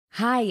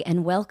Hi,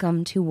 and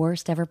welcome to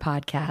Worst Ever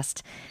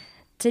Podcast.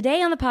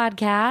 Today on the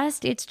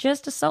podcast, it's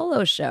just a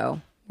solo show.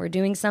 We're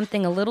doing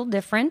something a little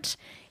different.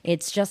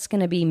 It's just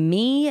going to be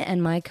me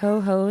and my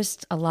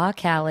co-host, Allah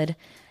Khaled,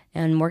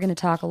 and we're going to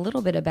talk a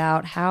little bit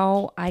about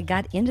how I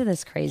got into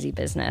this crazy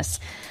business.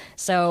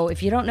 So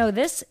if you don't know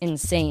this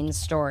insane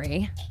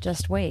story,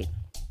 just wait.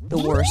 The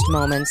worst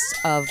moments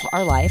of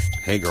our life.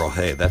 Hey girl,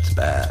 hey, that's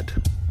bad.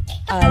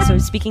 So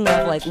speaking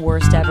of like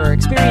worst ever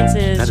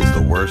experiences. That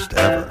is the worst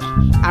ever.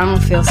 I don't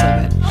feel so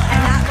good. And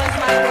that was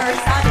my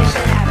worst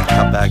audition ever.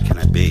 How bad can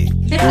it be?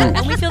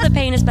 And we feel that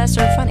pain is best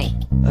served funny.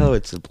 Oh,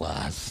 it's a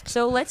blast.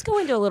 So let's go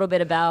into a little bit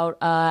about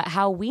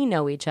how we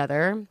know each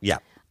other. Yeah.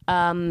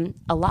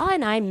 Allah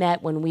and I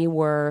met when we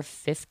were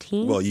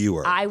 15. Well, you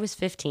were. I was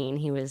 15.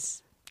 He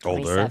was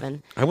Older.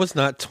 27. I was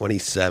not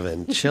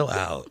 27. Chill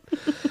out.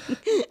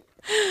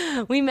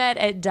 We met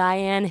at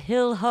Diane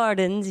Hill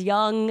Harden's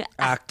Young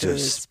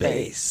Actors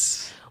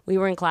Space. We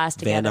were in class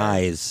together.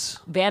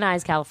 Van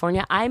Nuys,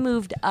 California. I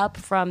moved up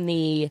from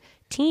the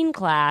teen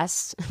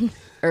class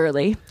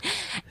early,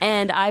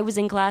 and I was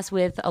in class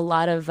with a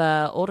lot of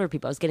older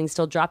people. I was getting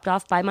still dropped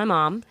off by my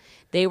mom.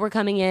 They were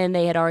coming in.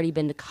 They had already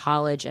been to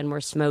college and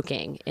were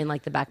smoking in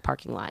like the back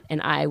parking lot.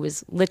 And I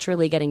was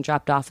literally getting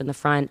dropped off in the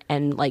front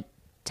and like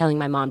telling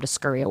my mom to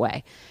scurry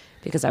away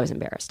because I was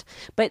embarrassed.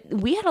 But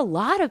we had a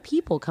lot of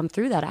people come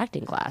through that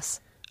acting class.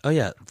 Oh,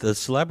 yeah. The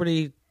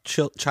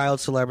child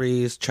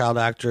celebrities, child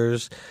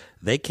actors,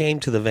 they came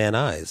to the Van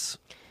Nuys.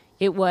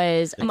 It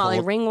was Molly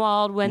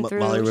Ringwald went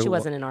through. She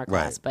wasn't in our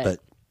class, right, but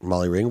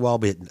Molly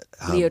Ringwald,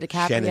 Leo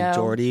DiCaprio, Shannon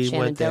Doherty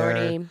went there.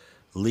 Doherty.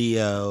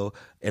 Leo.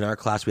 In our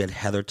class, we had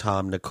Heather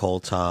Tom, Nicole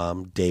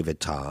Tom, David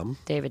Tom.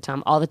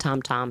 All the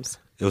Toms.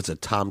 It was a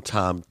Tom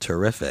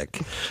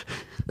terrific.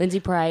 Lindsay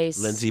Price.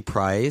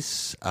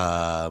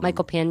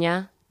 Michael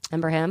Pena.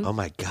 Remember him? Oh,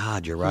 my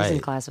God, you're He right. was in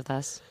class with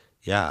us.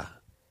 Yeah.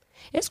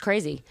 It's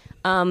crazy.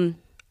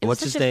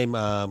 What's his name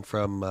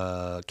from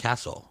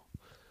Castle?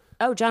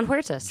 Oh, John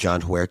Huertas.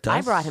 John Huertas.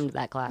 I brought him to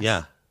that class.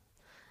 Yeah.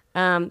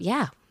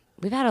 Yeah.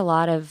 We've had a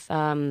lot of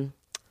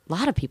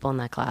people in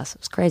that class.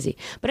 It was crazy.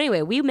 But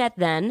anyway, we met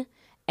then,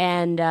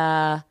 and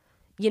I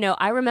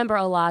remember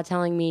Allah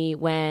telling me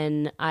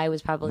when I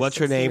was probably What's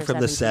her name from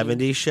 17.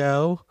 the 70s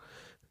show?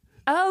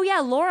 Oh yeah,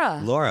 Laura.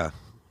 Laura.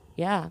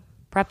 Yeah,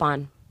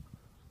 Prep-On.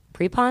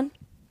 Prep-On?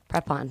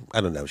 Prep-On.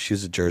 I don't know. She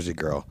was a Jersey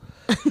girl.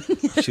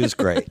 She was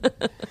great.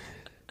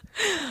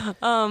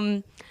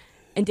 And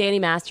Danny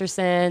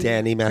Masterson.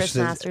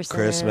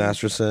 Chris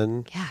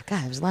Masterson. Yeah,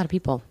 God, it was a lot of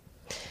people.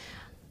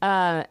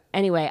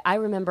 Anyway, I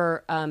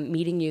remember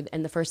meeting you,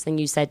 and the first thing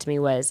you said to me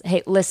was,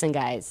 hey, listen,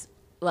 guys,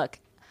 look,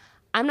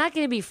 I'm not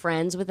going to be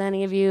friends with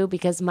any of you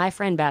because my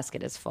friend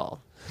basket is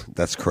full.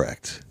 That's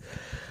correct.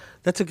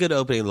 That's a good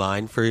opening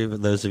line for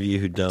those of you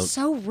who don't.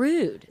 So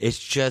rude. It's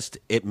just,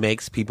 it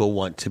makes people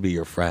want to be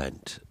your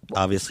friend.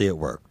 Obviously, it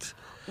worked.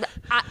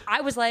 I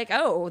was like,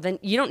 oh, then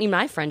you don't need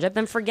my friendship,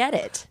 then forget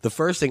it. The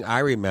first thing I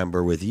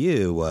remember with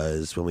you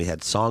was when we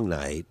had song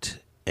night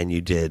and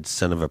you did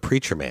Son of a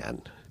Preacher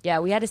Man. Yeah,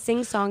 we had to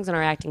sing songs in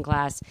our acting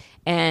class,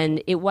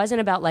 and it wasn't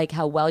about like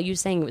how well you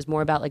sang. It was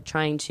more about like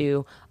trying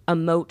to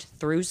emote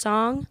through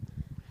song.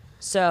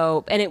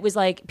 So, and it was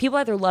like people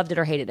either loved it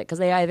or hated it because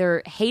they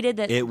either hated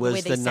that it was the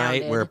way the they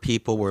night sounded. where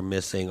people were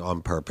missing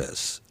on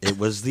purpose. It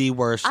was the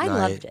worst night.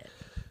 I loved it.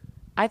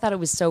 I thought it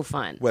was so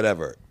fun.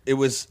 Whatever. It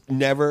was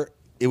never.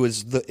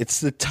 It's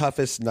the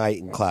toughest night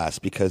in class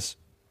because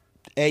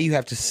you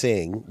have to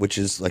sing, which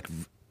is like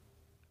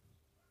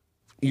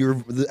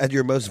you're at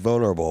your most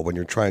vulnerable when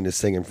you're trying to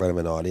sing in front of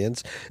an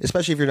audience,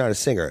 especially if you're not a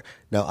singer.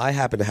 Now, I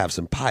happen to have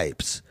some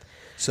pipes,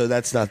 so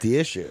that's not the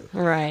issue.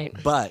 Right.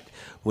 But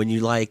when you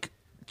like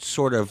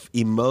sort of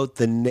emote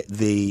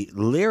the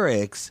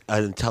lyrics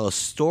and tell a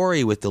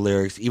story with the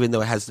lyrics, even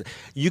though it has,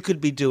 you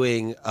could be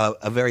doing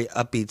a very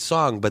upbeat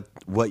song, but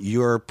what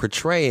you're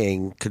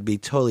portraying could be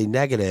totally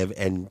negative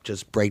and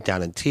just break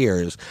down in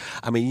tears.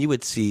 I mean, you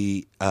would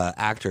see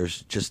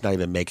actors just not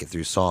even make it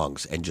through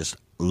songs and just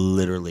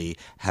literally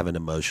have an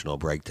emotional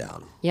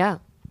breakdown. Yeah.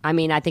 I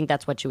mean, I think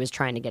that's what she was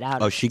trying to get out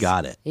of us. She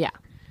got it. Yeah.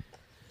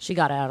 She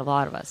got it out of a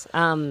lot of us.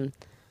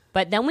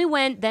 But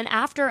then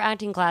after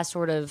acting class,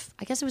 sort of,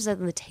 I guess it was at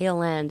the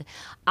tail end,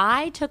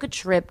 I took a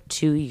trip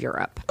to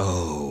Europe.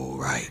 Oh,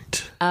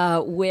 right.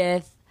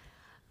 With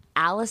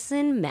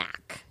Allison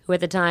Mack, who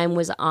at the time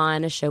was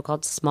on a show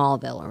called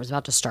Smallville, or was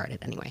about to start it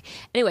anyway.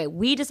 Anyway,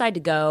 we decided to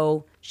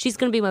go. She's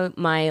going to be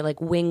my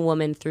like wing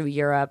woman through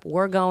Europe.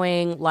 We're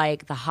going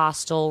like the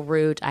Hostel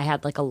route. I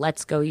had like a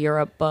Let's Go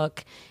Europe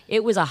book.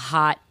 It was a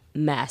hot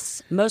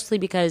mess, mostly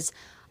because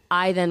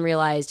I then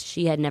realized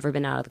she had never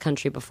been out of the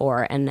country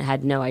before and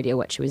had no idea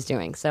what she was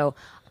doing. So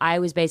I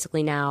was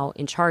basically now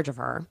in charge of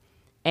her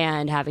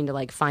and having to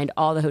like find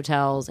all the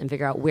hotels and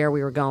figure out where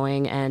we were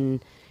going.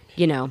 And,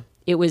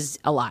 it was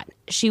a lot.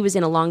 She was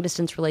in a long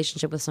distance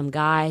relationship with some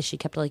guy. She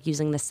kept like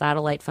using the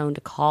satellite phone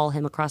to call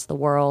him across the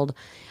world.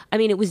 I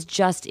mean, it was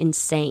just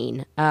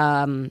insane.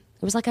 It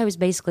was like I was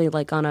basically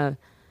like on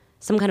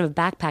some kind of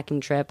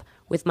backpacking trip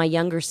with my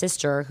younger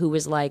sister who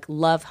was like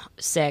love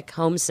sick,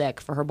 homesick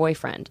for her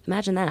boyfriend.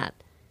 Imagine that.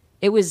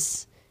 It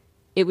was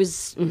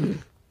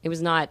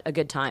not a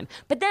good time.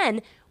 But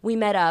then we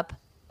met up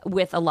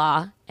with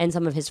Allah and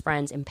some of his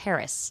friends in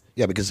Paris.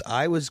 Yeah, because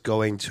I was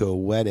going to a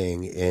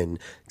wedding in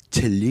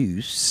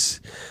Toulouse,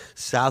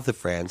 south of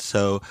France.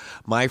 So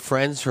my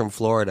friends from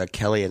Florida,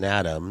 Kelly and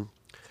Adam,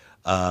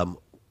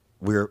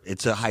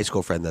 it's a high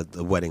school friend that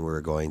the wedding we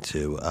were going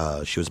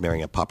to. She was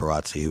marrying a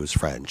paparazzi who was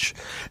French,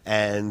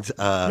 and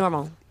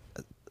Normal.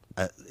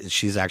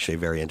 she's actually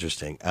very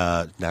interesting.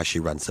 Now she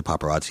runs the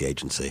paparazzi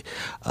agency.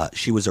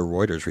 She was a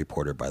Reuters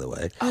reporter, by the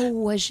way. Oh,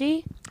 was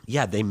she?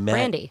 Yeah, they met.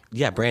 Brandy.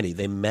 Yeah, Brandy.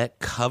 They met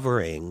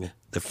covering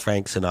the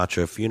Frank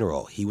Sinatra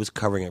funeral. He was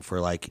covering it for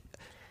like.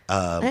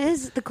 That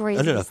is the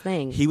craziest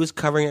thing. He was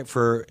covering it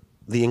for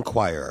the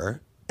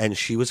Inquirer, and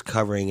she was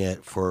covering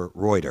it for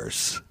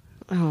Reuters.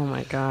 Oh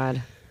my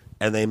God.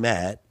 And they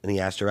met, and he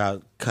asked her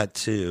out. Cut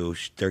to,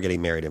 they're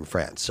getting married in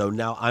France. So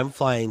now I'm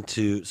flying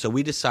to. So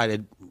we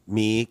decided,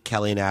 me,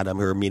 Kelly, and Adam,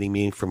 who are meeting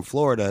me from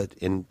Florida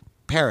in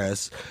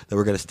Paris, that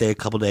we're going to stay a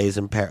couple days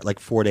in Paris, like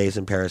 4 days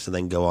in Paris, and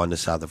then go on to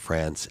south of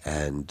France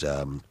and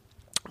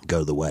go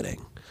to the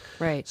wedding.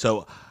 Right.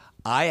 So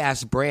I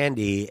asked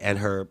Brandy and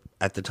her,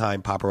 at the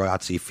time,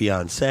 paparazzi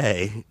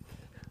fiance,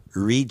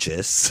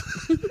 Regis,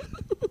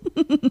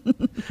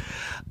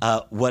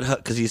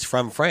 because he's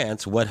from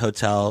France, what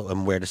hotel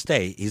and where to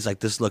stay. He's like,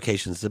 this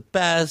location's the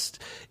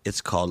best.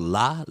 It's called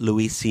La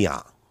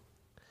Louisiane.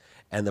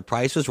 And the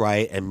price was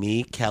right, and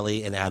me,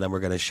 Kelly, and Adam were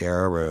going to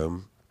share a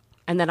room.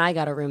 And then I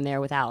got a room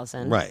there with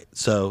Allison. Right.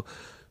 So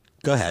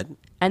go ahead.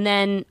 And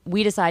then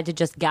we decided to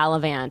just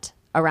gallivant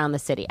around the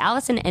city.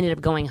 Allison ended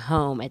up going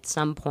home at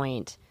some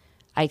point,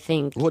 I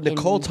think. Well,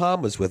 Nicole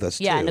Tom was with us,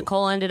 too. Yeah,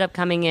 Nicole ended up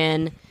coming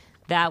in.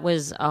 That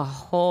was a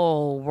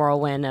whole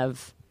whirlwind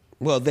of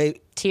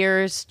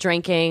tears,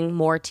 drinking,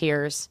 more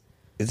tears.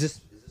 Is this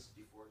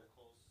before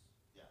Nicole's?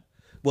 Yeah.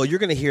 Well, you're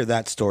going to hear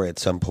that story at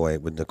some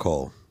point with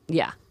Nicole.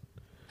 Yeah.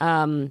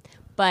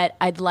 But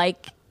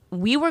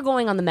we were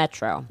going on the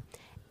metro.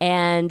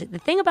 And the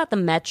thing about the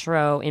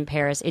metro in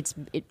Paris, it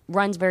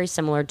runs very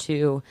similar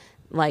to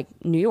like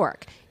New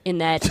York in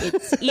that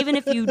it's even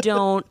if you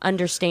don't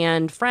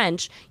understand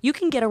French, you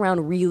can get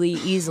around really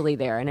easily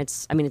there. And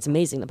it's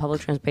amazing. The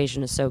public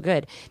transportation is so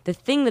good. The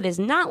thing that is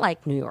not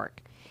like New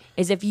York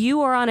is if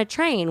you are on a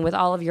train with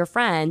all of your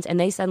friends and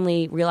they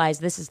suddenly realize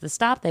this is the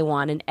stop they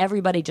want and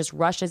everybody just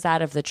rushes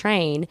out of the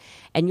train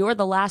and you're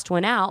the last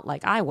one out,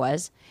 like I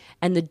was,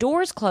 and the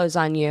doors close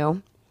on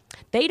you,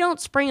 they don't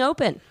spring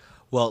open.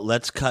 Well,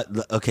 let's cut.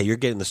 Okay, you're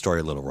getting the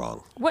story a little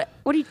wrong. What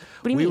do you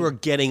mean? We were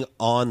getting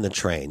on the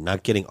train,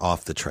 not getting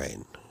off the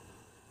train.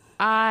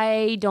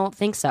 I don't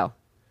think so.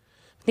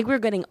 I think we were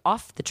getting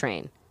off the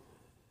train.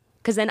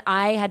 Because then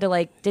I had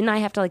to didn't I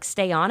have to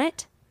stay on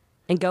it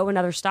and go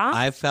another stop?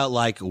 I felt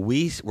like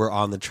we were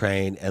on the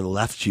train and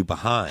left you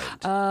behind.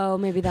 Oh,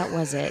 maybe that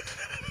was it.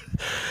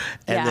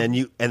 And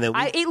yeah. then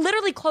it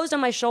literally closed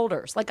on my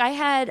shoulders. Like I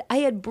had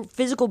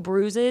physical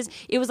bruises.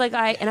 It was like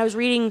I was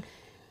reading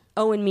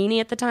Owen Meany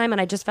at the time,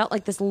 and I just felt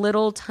like this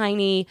little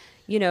tiny,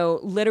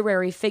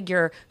 literary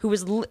figure who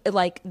was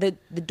the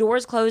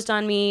doors closed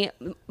on me,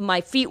 my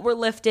feet were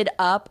lifted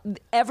up.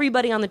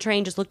 Everybody on the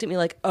train just looked at me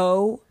like,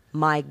 oh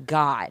my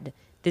God,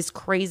 this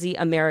crazy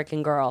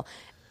American girl.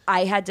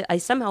 I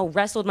somehow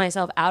wrestled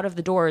myself out of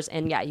the doors,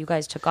 and yeah, you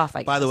guys took off, I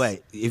guess. By the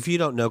way, if you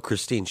don't know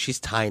Christine,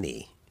 she's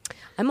tiny.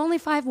 I'm only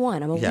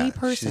 5'1". I'm a wee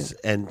person.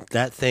 And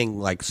that thing,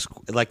 like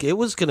it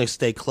was going to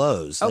stay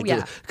closed. Oh,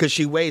 yeah. Because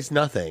she weighs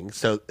nothing,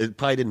 so it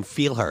probably didn't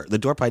feel her. The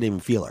door probably didn't even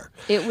feel her.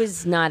 It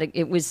was not.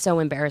 It was so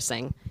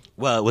embarrassing.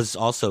 Well, it was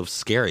also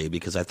scary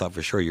because I thought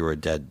for sure you were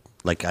dead.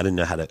 Like, I didn't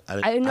know how to. I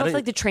didn't know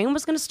if the train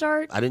was going to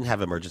start. I didn't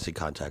have emergency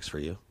contacts for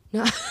you.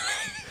 No.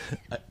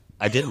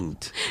 I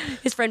didn't.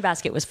 His friend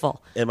basket was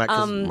full. And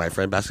my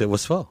friend basket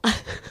was full.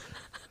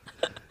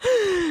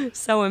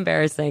 So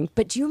embarrassing.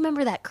 But do you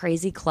remember that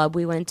crazy club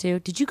we went to?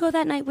 Did you go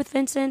that night with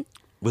Vincent?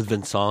 With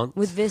Vincent?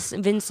 With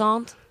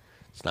Vincent?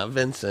 It's not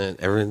Vincent.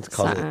 Everyone's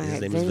calling it.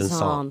 His name is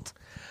Vincent.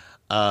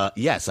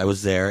 Yes, I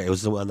was there. It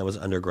was the one that was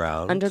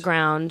underground.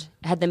 Underground.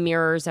 Had the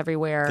mirrors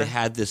everywhere. They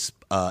had this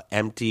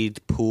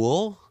emptied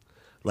pool,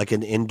 like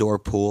an indoor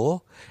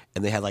pool.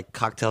 And they had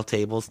cocktail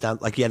tables down,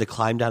 you had to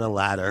climb down a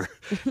ladder,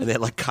 and they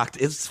had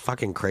it's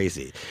fucking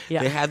crazy.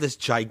 Yeah. They had this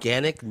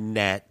gigantic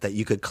net that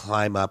you could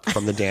climb up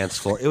from the dance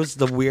floor. It was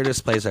the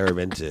weirdest place I've ever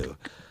been to.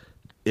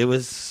 It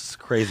was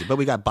crazy, but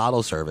we got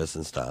bottle service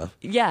and stuff.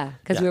 Yeah,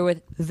 because we were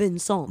with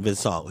Vincent.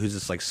 Vincent, who's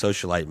this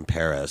socialite in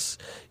Paris.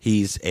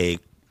 He's I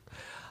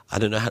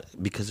don't know how,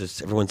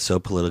 because everyone's so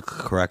politically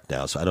correct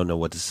now, so I don't know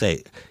what to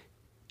say.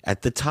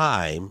 At the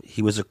time,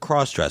 he was a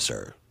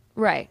cross-dresser.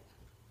 Right.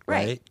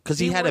 Because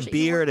he had a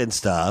beard and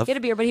stuff. He had a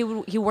beard, but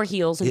he wore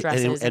heels and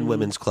dresses. And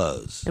women's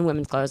clothes. And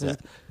women's clothes. And,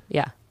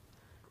 yeah.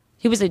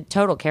 He was a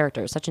total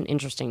character. Such an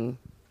interesting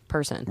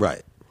person.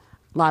 Right.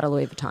 A lot of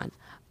Louis Vuitton.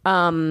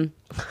 Do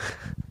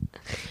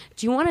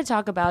you want to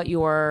talk about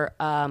your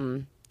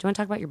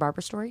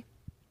barber story?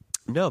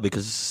 No,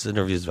 because this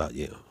interview is about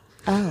you.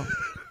 Oh.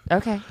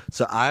 Okay.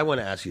 So I want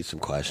to ask you some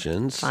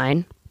questions.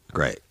 Fine.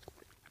 Great.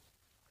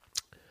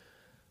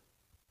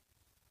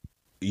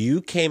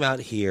 You came out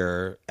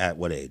here at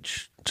what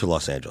age to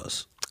Los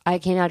Angeles? I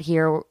came out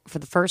here for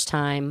the first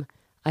time.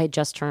 I had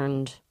just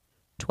turned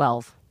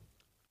 12.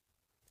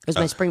 It was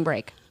my spring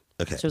break.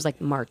 Okay. So it was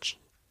like March.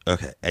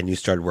 Okay. And you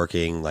started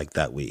working like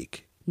that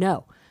week?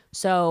 No.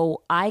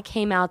 So I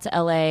came out to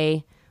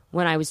LA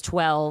when I was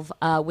 12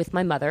 with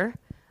my mother.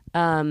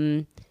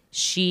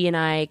 She and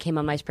I came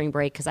on my spring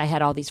break because I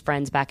had all these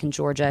friends back in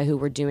Georgia who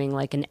were doing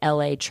like an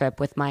LA trip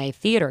with my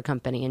theater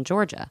company in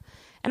Georgia.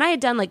 And I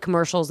had done like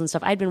commercials and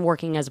stuff. I'd been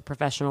working as a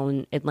professional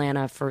in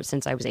Atlanta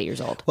since I was 8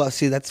 years old. Well,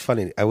 see, that's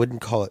funny. I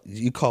wouldn't call it,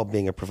 you call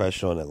being a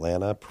professional in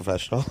Atlanta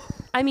professional?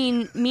 I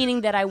mean,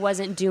 meaning that I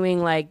wasn't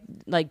doing like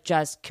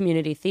just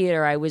community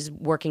theater. I was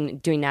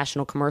doing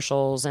national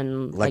commercials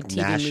and Like TV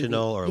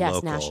national movie. or yes,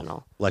 local?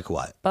 national. Like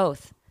what?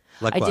 Both.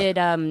 Like I what?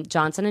 did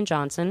Johnson &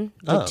 Johnson.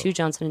 Did 2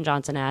 Johnson &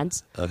 Johnson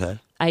ads. Okay.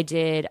 I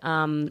did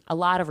a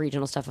lot of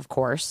regional stuff, of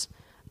course.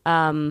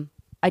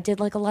 I did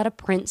like a lot of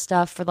print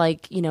stuff for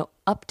like,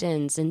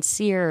 Upton's and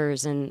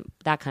Sears and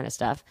that kind of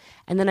stuff.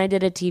 And then I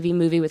did a TV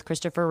movie with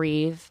Christopher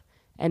Reeve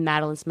and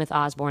Madeline Smith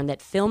Osborne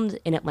that filmed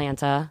in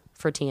Atlanta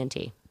for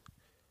TNT.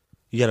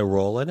 You got a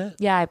role in it?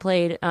 Yeah, I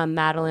played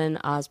Madeline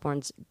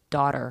Osborne's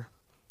daughter.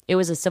 It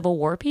was a Civil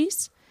War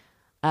piece.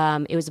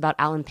 It was about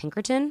Alan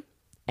Pinkerton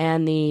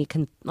and he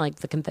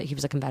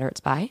was a Confederate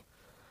spy.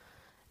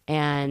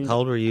 And How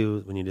old were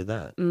you when you did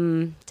that?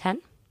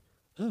 10.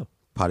 Oh,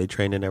 potty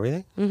trained and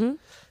everything?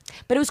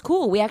 But it was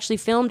cool. We actually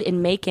filmed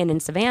in Macon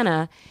and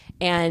Savannah,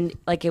 and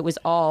like it was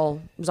all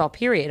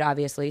period,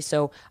 obviously.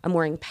 So I'm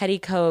wearing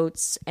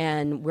petticoats,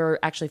 and we're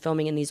actually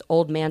filming in these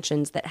old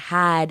mansions that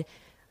had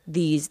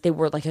they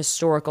were like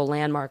historical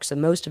landmarks. So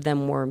most of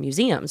them were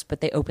museums,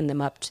 but they opened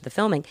them up to the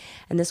filming.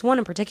 And this one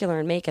in particular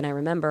in Macon, I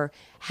remember,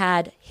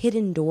 had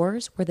hidden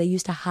doors where they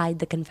used to hide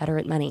the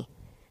Confederate money.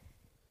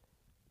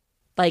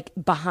 Like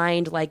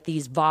behind like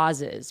these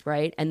vases,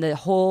 right? And the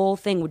whole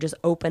thing would just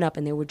open up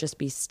and there would just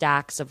be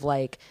stacks of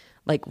like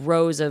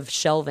rows of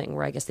shelving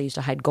where I guess they used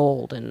to hide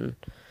gold and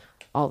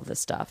all of this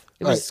stuff.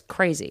 It was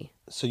crazy.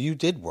 So you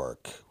did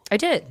work. I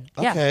did.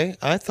 Yeah. Okay.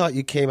 I thought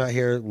you came out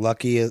here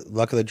luck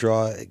of the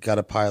draw, got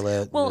a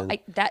pilot. Well,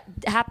 that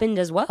happened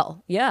as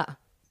well. Yeah.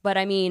 But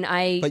I mean,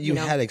 But you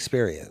had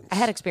experience. I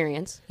had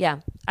experience. Yeah.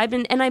 I'd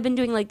been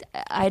doing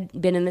I'd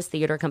been in this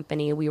theater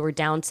company. We were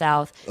down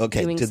south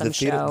doing did some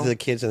show. Did the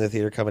kids in the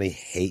theater company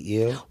hate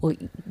you? Well,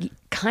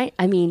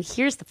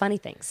 here's the funny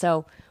thing.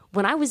 So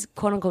when I was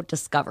quote unquote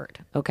discovered,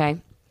 okay,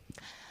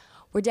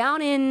 we're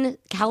down in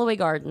Callaway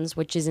Gardens,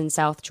 which is in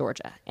South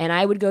Georgia. And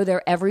I would go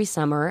there every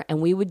summer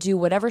and we would do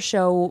whatever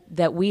show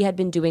that we had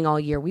been doing all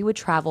year. We would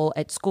travel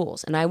at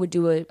schools and I would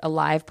do a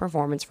live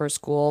performance for a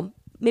school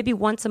maybe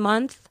once a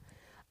month.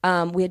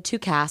 We had 2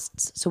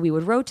 casts, so we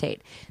would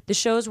rotate. The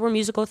shows were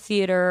musical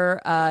theater.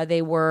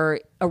 They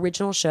were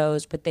original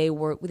shows, but they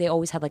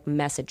always had like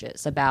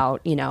messages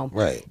about,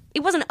 Right.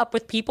 It wasn't up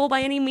with people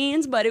by any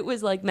means, but it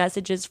was like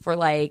messages for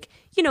like,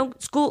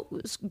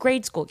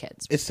 grade school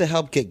kids. It's to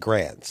help get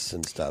grants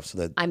and stuff. So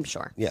that I'm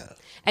sure. Yeah.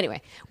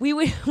 Anyway, we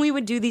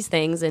would do these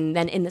things, and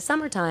then in the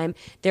summertime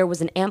there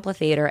was an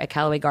amphitheater at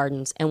Callaway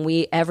Gardens, and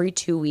every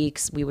 2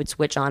 weeks we would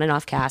switch on and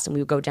off cast, and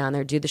we would go down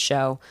there do the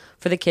show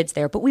for the kids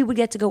there. But we would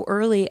get to go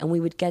early, and we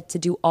would get to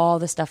do all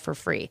the stuff for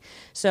free.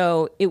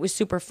 So it was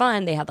super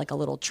fun. They had like a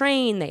little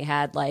train, they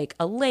had like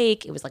a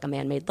lake. It was like a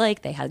man-made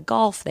lake. They had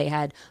golf. They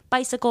had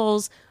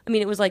bicycles. I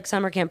mean, it was like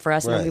summer camp for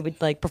us, and then we Right.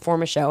 would like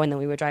perform a show, and then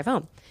we would drive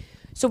home.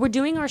 So we're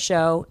doing our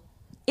show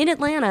in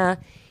Atlanta.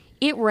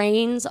 It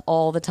rains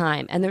all the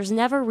time, and there's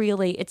never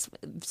really, it's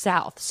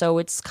south, so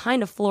it's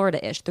kind of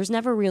Florida-ish. There's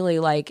never really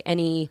like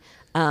any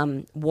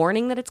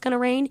warning that it's going to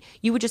rain.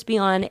 You would just be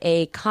on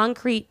a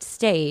concrete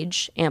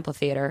stage,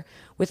 amphitheater,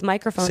 with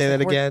microphones. Say that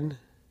were- again.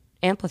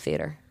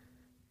 Amphitheater.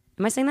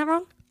 Am I saying that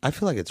wrong? I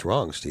feel like it's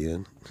wrong,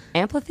 Steven.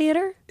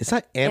 Amphitheater? It's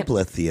not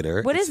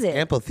amphitheater. What It's is it?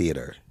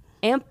 Amphitheater.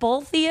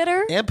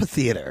 Amphitheater?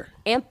 Amphitheater.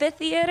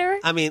 Amphitheater?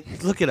 I mean,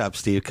 look it up,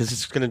 Steve, because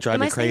it's going to drive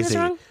Am me I saying crazy. this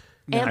wrong?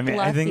 No, I mean,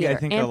 I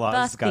think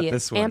Allah's got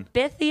this one.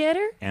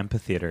 Amphitheater?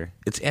 Amphitheater.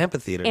 It's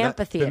amphitheater. not-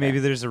 Amphitheater. But maybe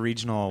there's a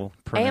regional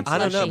pronunciation. I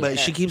don't know, but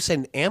Amphitheater. she keeps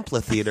saying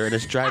amphitheater, and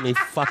it's driving me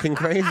fucking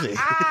crazy.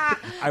 I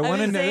I've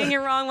want to been saying it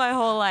know. wrong my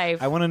whole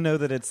life. I want to know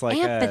that it's like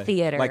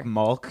Amphitheater. like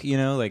Malk,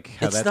 like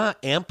how It's that's not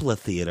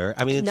amphitheater.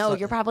 I mean, it's No, like-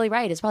 you're probably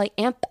right. It's probably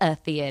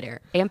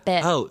amphitheater.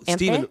 Oh,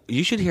 Steven,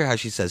 you should hear how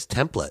she says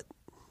template.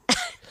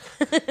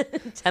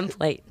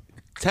 Template.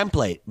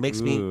 Template makes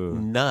me Ooh.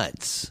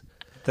 nuts.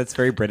 that's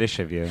very British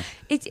of you.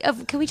 It's,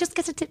 can we just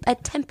get a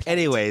template?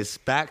 Anyways,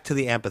 back to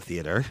the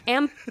amphitheater.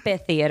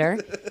 Amphitheater.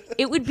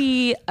 It would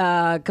be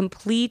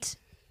complete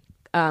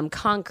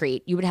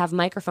concrete. You would have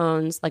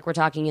microphones like we're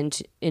talking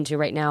into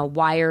right now,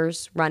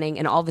 wires running,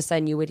 and all of a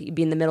sudden you would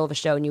be in the middle of a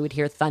show and you would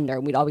hear thunder,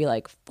 and we'd all be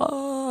like,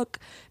 "Fuck!"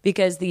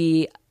 Because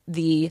the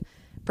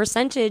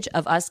percentage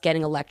of us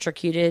getting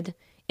electrocuted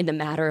in the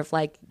matter of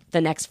like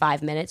the next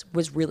 5 minutes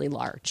was really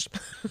large.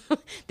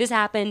 This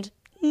happened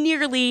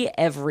nearly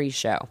every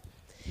show.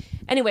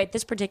 Anyway,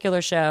 this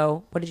particular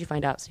show, what did you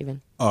find out,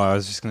 Stephen? Oh, I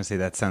was just going to say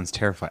that sounds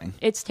terrifying.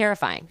 It's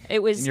terrifying.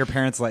 It was. And your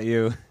parents let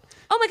you.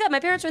 Oh my God, my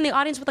parents were in the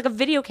audience with like a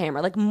video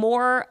camera, like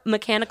more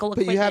mechanical But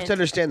equipment. you have to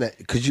understand that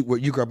because you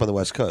grew up on the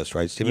West Coast,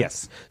 right, Stephen?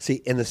 Yes. See,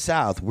 in the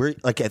South, we're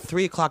like at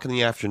 3:00 in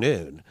the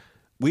afternoon.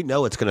 We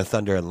know it's going to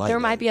thunder and lightning. There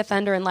might be a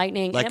thunder and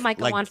lightning, Like- and it might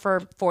go like- on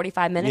for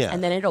 45 minutes, Yeah.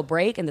 and then it'll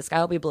break, and the sky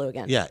will be blue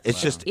again. Yeah,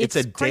 it's just it's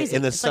It's a day crazy.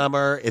 in the It's like-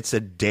 summer. It's a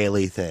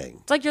daily thing.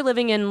 It's like you're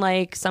living in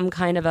like some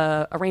kind of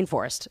a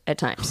rainforest at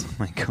times, Oh,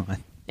 my God.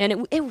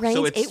 and it rains.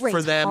 So it's it rains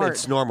for them, hard.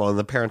 it's normal, and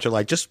the parents are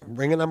like, just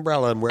bring an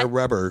umbrella and wear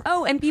rubber.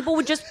 Oh, and people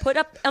would just put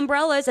up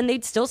umbrellas and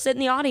they'd still sit in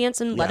the audience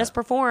and let Yeah. us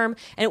perform.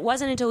 And it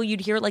wasn't until you'd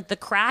hear like the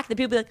crack that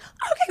people would be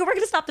like, okay, we're going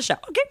to stop the show.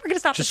 Okay, we're going to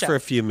stop Just the show. for a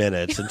few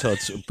minutes until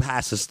it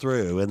passes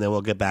through, and then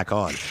we'll get back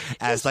on.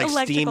 As Just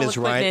like steam electrical is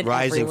equipment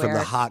rising from the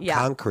everywhere. hot Yeah.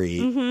 Mm-hmm.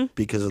 concrete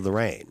because of the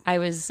rain. I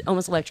was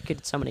almost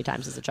electrocuted so many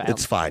times as a child.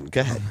 It's fine. Go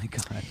ahead. My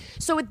God.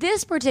 So at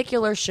this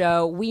particular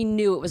show, we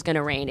knew it was going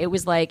to rain. It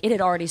was like it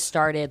had already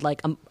started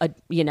like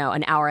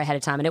an hour ahead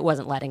of time, and it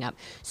wasn't letting up.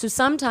 So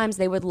sometimes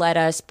they would let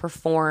us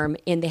perform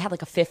they had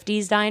like a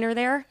 50s diner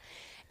there,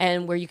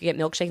 and where you could get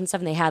milkshake and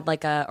stuff. And they had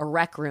like a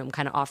rec room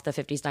kind of off the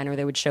 50s diner.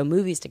 They would show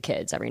movies to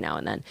kids every now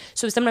and then.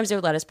 So sometimes they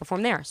would let us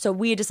perform there. So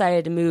we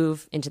decided to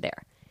move into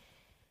there.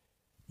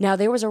 Now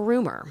there was a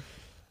rumor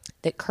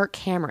that Kirk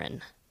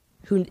Cameron,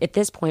 who at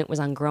this point was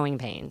on Growing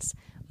Pains,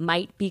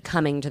 might be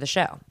coming to the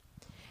show.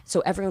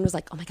 So everyone was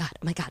like, oh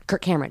my God,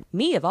 Kirk Cameron.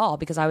 Me of all,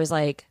 because I was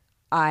like,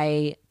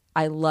 I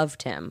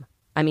loved him.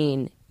 I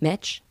mean,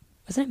 Mitch.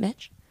 Wasn't it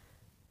Mitch?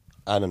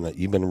 I don't know.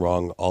 You've been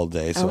wrong all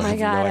day. So Oh my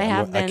God, I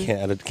have been.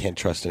 I can't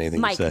trust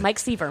anything you say. Mike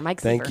Seaver.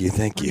 Thank you.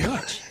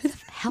 Mitch. Who the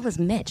hell is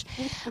Mitch?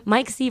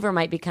 Mike Seaver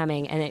might be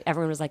coming. And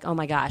everyone was like, oh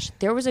my gosh.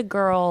 There was a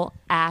girl,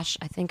 Ash,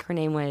 I think her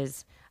name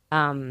was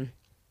Amy.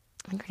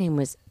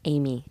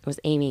 It was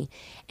Amy.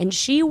 And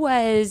she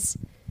was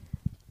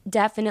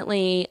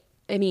definitely,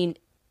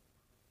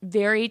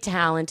 very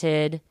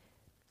talented.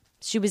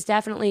 She was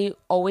definitely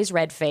always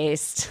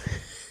red-faced.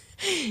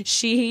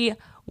 She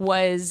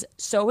was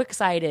so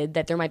excited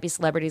that there might be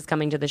celebrities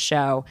coming to the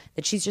show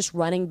that she's just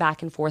running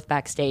back and forth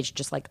backstage,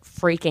 just like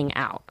freaking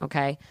out,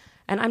 okay?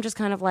 And I'm just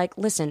kind of like,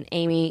 listen,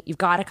 Amy, you've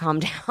got to calm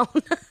down.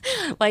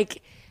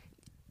 Like,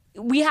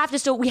 we have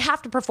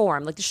to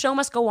perform. Like, the show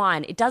must go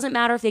on. It doesn't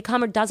matter if they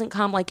come or doesn't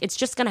come. Like, it's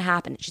just going to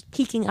happen. She's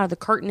peeking out of the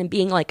curtain and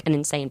being like an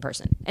insane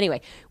person.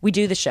 Anyway, we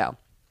do the show.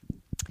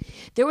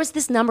 There was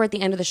this number at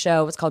the end of the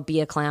show. It was called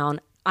Be a Clown.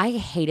 I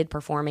hated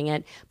performing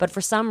it, but for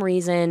some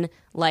reason,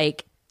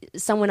 like,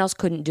 someone else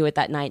couldn't do it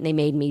that night, and they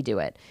made me do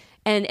it.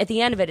 And at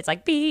the end of it, it's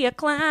like, be a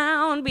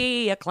clown,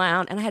 be a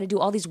clown. And I had to do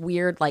all these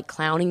weird, like,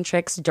 clowning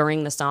tricks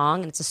during the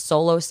song. And it's a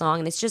solo song,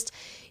 and it's just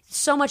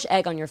so much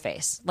egg on your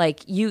face.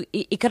 Like,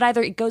 it could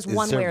either, it goes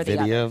one way or the other. Is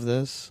there video of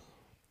this?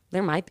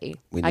 There might be.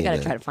 We I need got to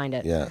it. try to find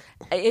it. Yeah.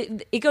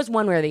 It goes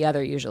one way or the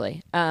other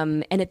usually.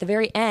 And at the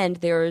very end,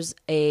 there's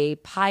a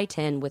pie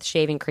tin with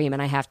shaving cream,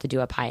 and I have to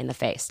do a pie in the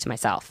face to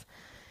myself.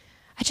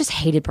 I just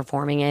hated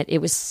performing it. It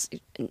was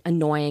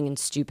annoying and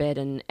stupid.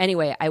 And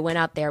anyway, I went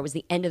out there. It was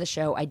the end of the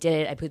show. I did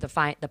it. I put the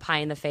pie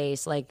in the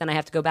face. Like, then I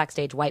have to go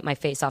backstage, wipe my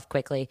face off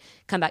quickly,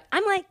 come back.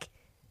 I'm like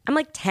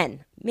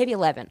 10, maybe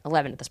 11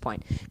 at this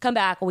point. Come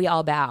back, we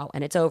all bow,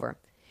 and it's over.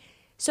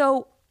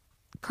 So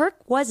Kirk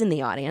was in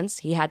the audience.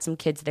 He had some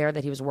kids there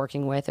that he was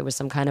working with. It was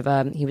some kind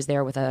of he was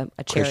there with a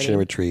charity. Christian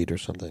retreat or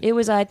something. It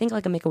was, I think,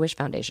 like a Make-A-Wish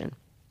Foundation.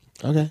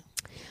 Okay.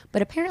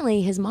 But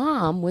apparently his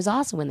mom was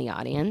also in the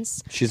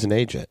audience. She's an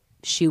agent.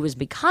 She was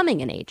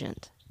becoming an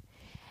agent.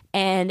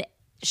 And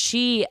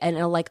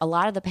like a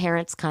lot of the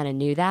parents kind of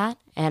knew that.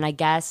 And I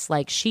guess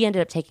like she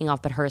ended up taking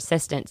off, but her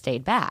assistant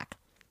stayed back.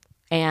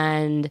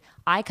 And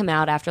I come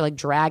out after like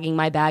dragging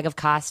my bag of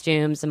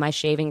costumes and my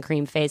shaving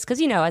cream face. Because,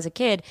 as a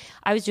kid,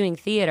 I was doing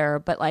theater,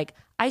 but like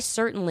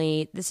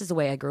this is the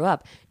way I grew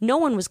up. No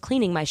one was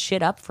cleaning my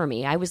shit up for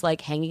me. I was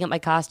like hanging up my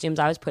costumes.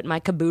 I was putting my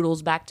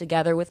caboodles back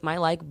together with my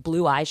like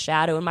blue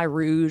eyeshadow and my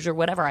rouge or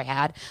whatever I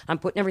had. I'm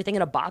putting everything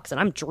in a box and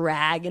I'm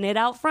dragging it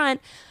out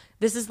front.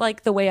 This is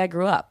like the way I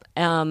grew up.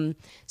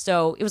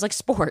 So it was like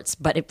sports,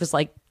 but it was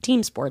like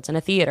team sports in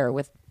a theater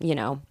with,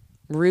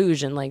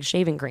 rouge and like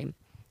shaving cream.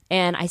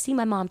 And I see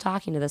my mom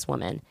talking to this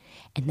woman.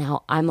 And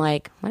now I'm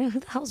like, who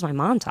the hell is my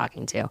mom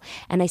talking to?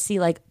 And I see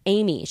like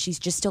Amy. She's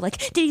just still like,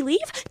 did he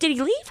leave? Did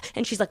he leave?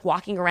 And she's like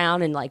walking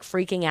around and like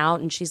freaking out.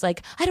 And she's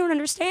like, I don't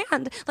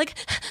understand. Like,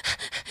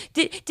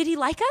 did he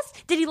like us?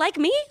 Did he like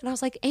me? And I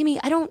was like, Amy,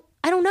 I don't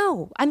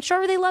know. I'm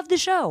sure they loved the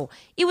show.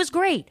 It was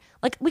great.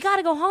 Like, we got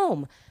to go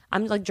home.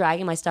 I'm like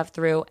dragging my stuff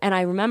through. And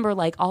I remember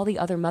like all the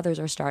other mothers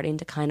are starting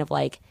to kind of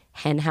like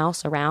hen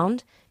house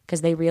around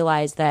because they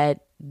realize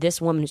that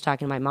this woman who's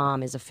talking to my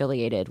mom is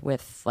affiliated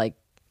with like,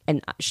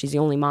 and she's the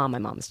only mom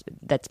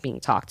that's being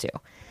talked to.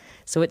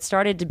 So it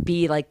started to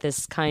be like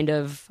this kind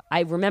of, I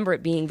remember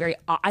it being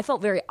I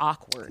felt very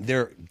awkward.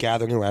 They're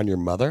gathering around your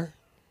mother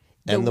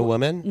and the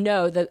woman?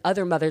 No, the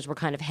other mothers were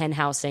kind of hen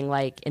housing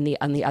like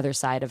on the other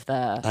side of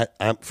the.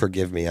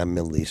 Forgive me, I'm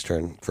Middle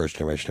Eastern, first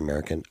generation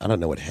American. I don't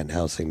know what hen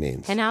housing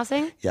means. Hen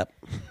housing? Yep.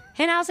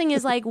 Hen housing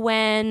is like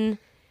when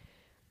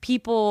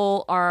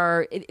people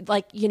are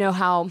like, you know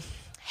how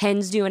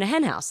hens do in a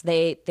hen house.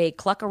 They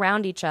cluck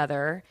around each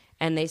other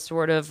and they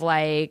sort of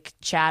like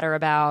chatter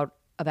about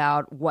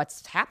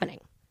what's happening,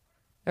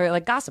 or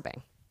like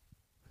gossiping.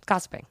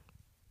 Gossiping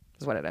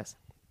is what it is.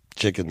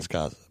 Chickens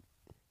gossip.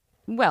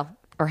 Well,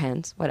 or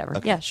hens, whatever.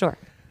 Okay. Yeah, sure.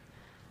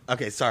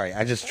 Okay, sorry.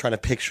 I just trying to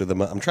picture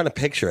them. I'm trying to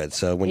picture it.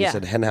 So when you Yeah.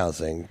 said hen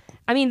housing,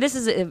 I mean, this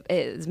is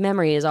his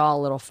memory is all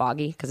a little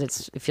foggy because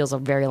it feels a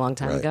very long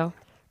time Right. ago.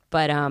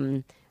 But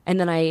and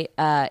then I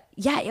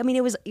mean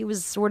it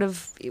was sort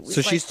of it was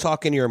so she's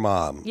talking to your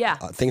mom. Yeah.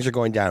 Things are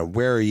going down.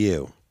 Where are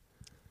you?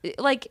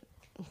 like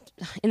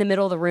in the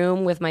middle of the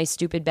room with my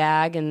stupid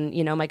bag and,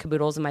 you know, my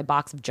caboodles and my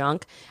box of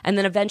junk. And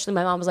then eventually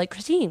my mom was like,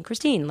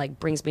 Christine, like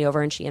brings me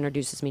over and she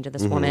introduces me to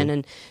this woman,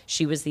 and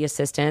she was the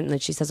assistant. And then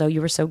she says, oh, you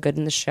were so good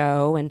in the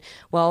show. And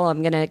well,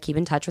 I'm going to keep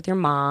in touch with your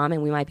mom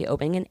and we might be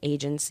opening an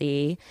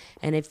agency.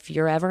 And if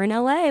you're ever in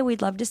LA,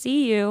 we'd love to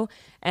see you.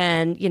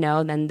 And, you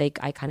know, then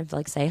I kind of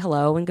like say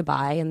hello and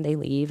goodbye and they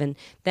leave. And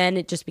then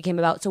it just became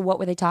about, so what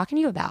were they talking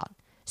to you about?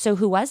 So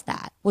who was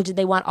that? Well, did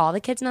they want all the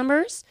kids'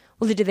 numbers?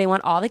 Well, did they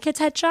want all the kids'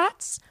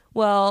 headshots?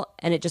 Well,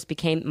 and it just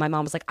became, my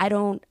mom was like, I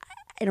don't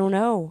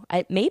know.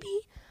 Maybe.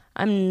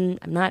 I'm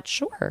not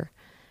sure.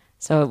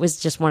 So it was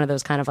just one of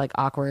those kind of like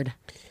awkward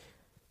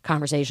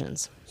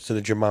conversations. So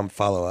did your mom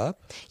follow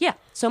up? Yeah.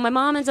 So my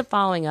mom ends up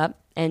following up,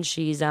 and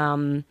she's,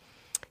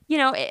 you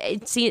know,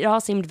 it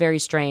all seemed very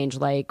strange.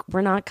 Like,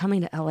 we're not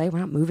coming to LA. We're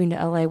not moving to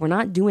LA. We're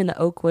not doing the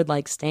Oakwood,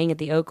 like staying at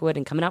the Oakwood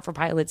and coming out for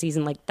pilot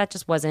season. Like, that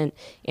just wasn't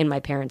in my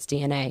parents'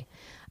 DNA.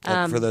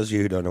 For those of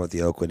you who don't know what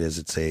the Oakwood is,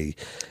 it's a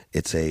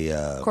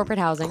Corporate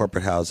housing.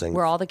 Corporate housing.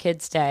 Where all the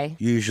kids stay.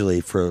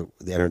 Usually for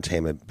the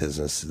entertainment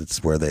business,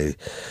 it's where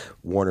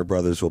Warner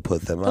Brothers will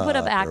put them up. They'll put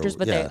up actors,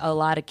 but yeah. a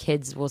lot of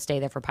kids will stay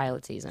there for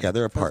pilot season. Yeah,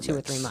 they're for 2 or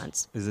apartments. 3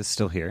 months. Is this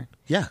still here?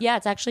 Yeah. Yeah,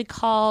 it's actually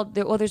called.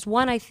 There's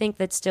one I think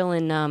that's still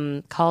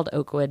in called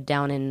Oakwood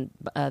down in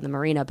the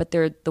Marina, but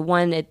they're the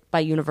one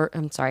by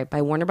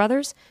Warner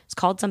Brothers. It's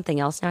called something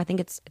else now. I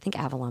think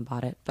Avalon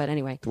bought it, but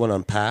anyway, The one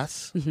on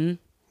Pass? Mm-hmm.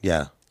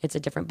 Yeah. it's a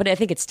different. But I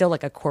think it's still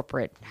like a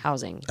corporate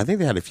housing. I think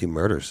they had a few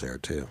murders there,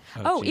 too.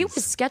 Oh, it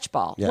was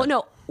Sketchball. Yeah. Well,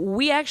 no,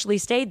 we actually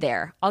stayed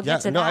there. I'll Yeah.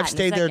 get to No, that. I've in a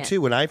stayed there, second.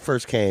 too. When I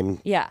first came.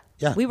 Yeah,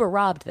 Yeah. we were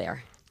robbed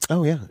there.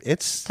 Oh, yeah.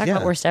 It's Talk yeah.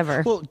 about worst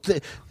ever. Well,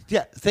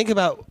 think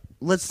about.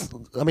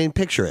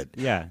 Picture it.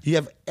 Yeah. You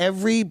have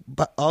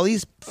all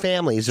these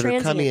families that are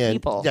Transient coming in.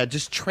 people. Yeah,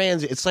 just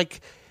transient. It's like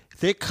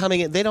they're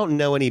coming in. They don't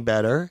know any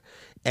better,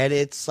 and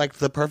it's like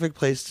the perfect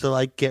place to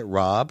like get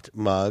robbed,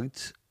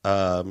 mugged,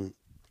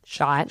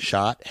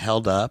 Shot.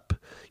 held up,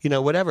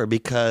 whatever.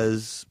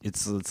 Because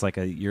It's like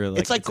you're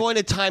it's like going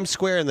to Times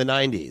Square in the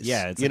 '90s.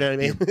 Yeah, it's you know what I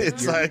mean.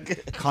 It's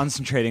like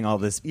concentrating all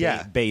this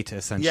Yeah. bait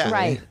essentially.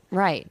 Yeah.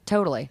 Right,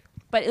 totally.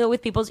 But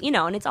with people's,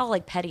 and it's all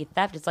like petty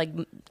theft. It's like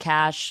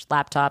cash,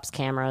 laptops,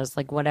 cameras,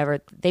 like whatever.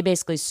 They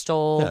basically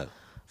stole Yeah.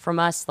 from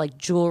us, like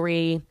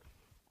jewelry,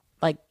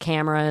 like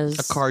cameras.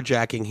 a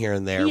carjacking here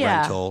and there,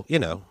 Yeah. rental.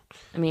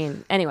 I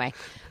mean, anyway,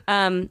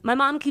 my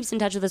mom keeps in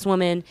touch with this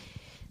woman.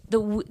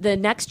 The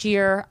next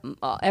year,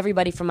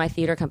 everybody from my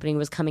theater company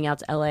was coming out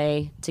to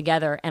LA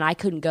together, and I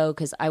couldn't go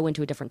because I went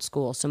to a different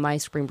school, so my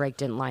spring break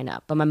didn't line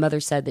up. But my mother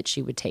said that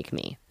she would take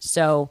me,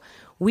 so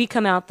we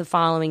come out the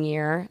following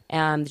year,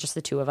 just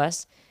the two of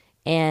us.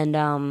 And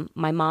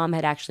my mom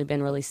had actually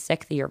been really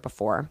sick the year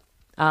before.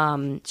 She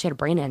had a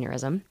brain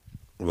aneurysm,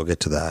 We'll get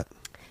to that.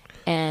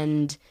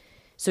 and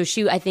so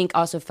she, I think,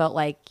 also felt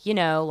like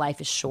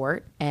life is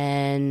short,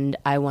 and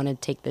I want to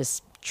take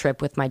this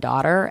trip with my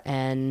daughter,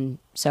 and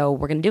so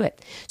we're gonna do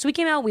it. So we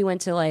came out, we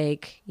went to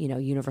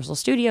Universal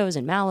Studios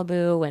in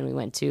Malibu, and we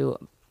went to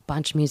a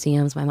bunch of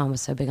museums. My mom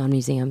was so big on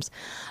museums.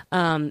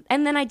 And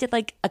then I did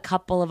like a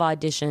couple of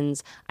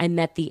auditions. I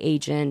met the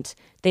agent.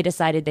 They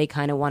decided they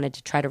kind of wanted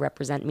to try to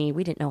represent me.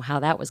 We didn't know how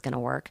that was going to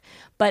work,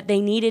 but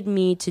they needed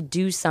me to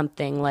do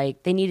something.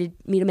 Like they needed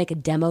me to make a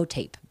demo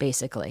tape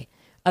basically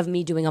of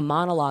me doing a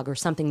monologue or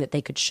something that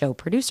they could show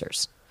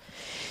producers.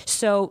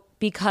 So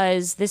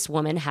because this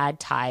woman had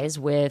ties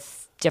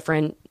with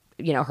different,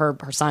 her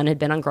son had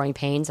been on Growing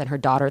Pains and her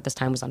daughter at this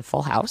time was on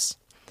Full House.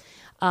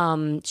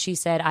 She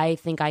said, I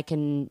think I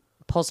can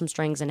pull some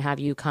strings and have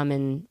you come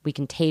and we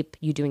can tape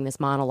you doing this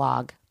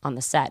monologue on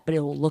the set, but it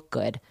will look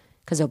good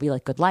because there'll be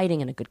like good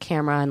lighting and a good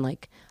camera. And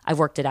like, I've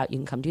worked it out. You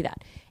can come do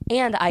that.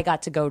 And I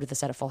got to go to the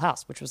set of Full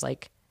House, which was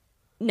like,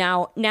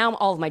 now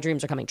all of my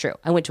dreams are coming true.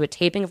 I went to a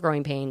taping of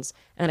Growing Pains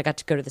and then I got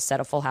to go to the set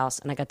of Full House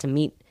and I got to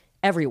meet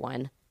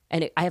everyone.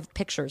 And I have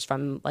pictures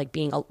from like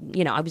being,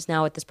 I was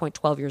now at this point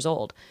 12 years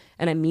old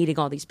and I'm meeting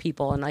all these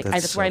people. And like,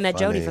 That's that's where so I met Jodie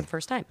funny. for the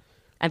first time.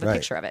 I have a Right.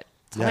 picture of it.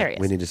 It's Yeah, hilarious.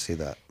 we need to see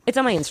that. It's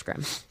on my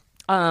Instagram.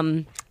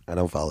 I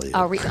don't follow you.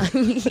 I'll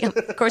yeah,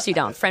 of course you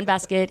don't. Friend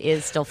basket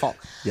is still full.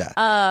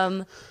 Yeah.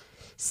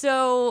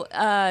 So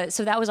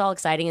that was all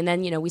exciting. And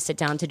then, we sit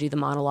down to do the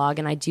monologue,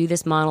 and I do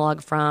this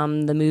monologue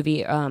from the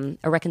movie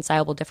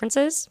Irreconcilable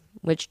Differences,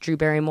 which Drew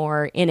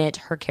Barrymore, in it,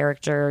 her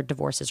character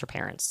divorces her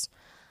parents.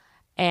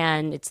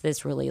 And it's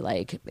this really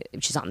like,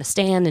 she's on the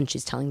stand and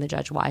she's telling the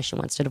judge why she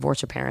wants to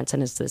divorce her parents.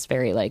 And it's this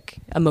very like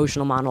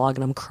emotional monologue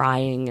and I'm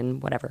crying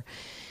and whatever.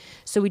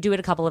 So we do it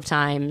a couple of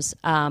times.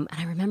 And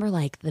I remember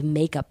like the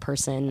makeup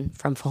person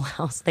from Full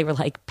House, they were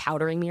like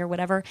powdering me or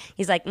whatever.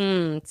 He's like,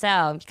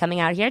 so coming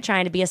out here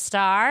trying to be a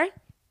star?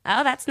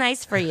 Oh, that's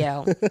nice for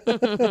you.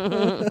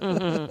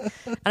 And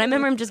I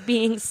remember him just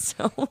being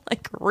so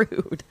like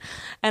rude.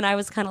 And I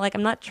was kind of like,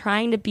 I'm not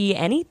trying to be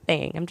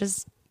anything. I'm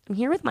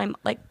here with my,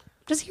 like,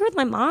 just here with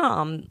my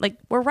mom. Like,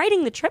 we're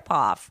writing the trip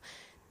off.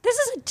 This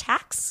is a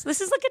tax.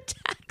 This is like a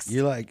tax.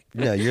 You're like,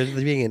 no, you're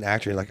being an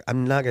actor. You're like,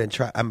 I'm not going to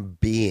try. I'm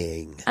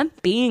being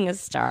a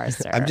star,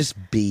 sir. I'm just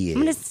being.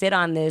 I'm going to sit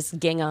on this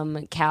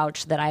gingham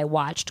couch that I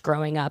watched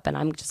growing up, and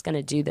I'm just going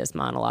to do this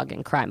monologue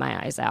and cry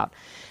my eyes out.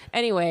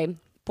 Anyway,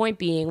 point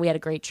being, we had a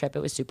great trip.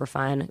 It was super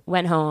fun.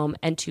 Went home,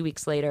 and 2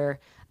 weeks later,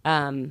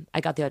 I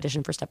got the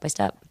audition for Step by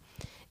Step.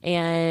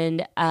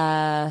 And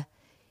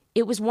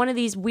it was one of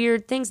these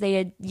weird things. They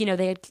had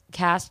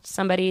cast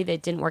somebody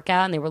that didn't work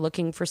out, and they were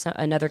looking for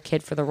another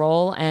kid for the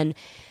role. And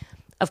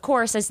of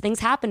course, as things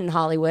happen in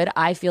Hollywood,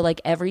 I feel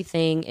like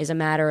everything is a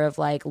matter of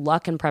like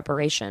luck and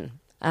preparation.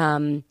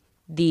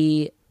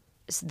 The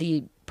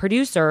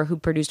producer who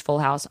produced Full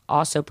House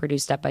also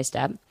produced Step by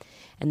Step,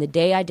 and the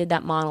day I did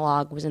that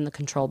monologue was in the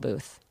control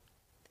booth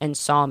and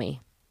saw me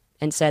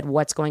and said,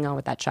 "What's going on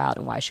with that child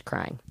and why is she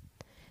crying?"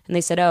 And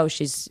they said, "Oh,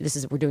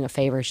 we're doing a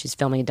favor. She's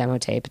filming a demo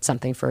tape. It's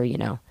something for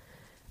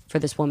for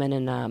this woman."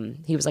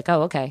 And he was like,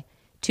 "Oh, okay."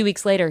 2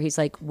 weeks later, he's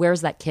like,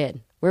 "Where's that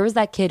kid? Where was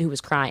that kid who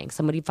was crying?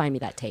 Somebody find me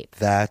that tape."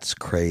 That's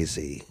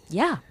crazy.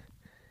 Yeah,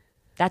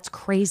 that's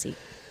crazy.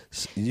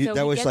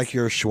 That was like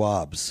your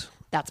Schwab's.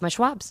 That's my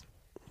Schwab's.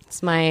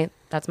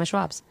 That's my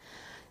Schwab's.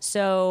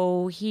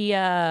 So he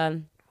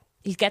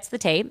gets the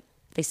tape.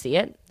 They see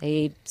it.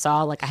 They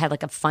saw like I had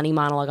like a funny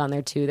monologue on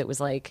there too. That was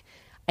like,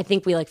 I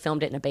think we like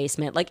filmed it in a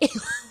basement. Like it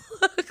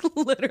looked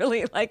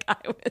literally like I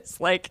was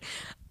like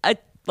a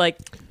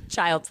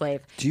child slave.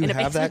 Do you in a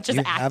have basement that?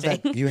 just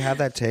acting. You have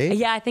that tape?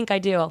 Yeah, I think I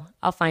do.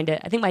 I'll find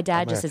it. I think my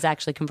dad just is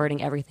actually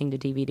converting everything to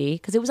DVD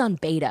because it was on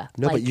beta.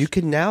 No, but you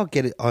can now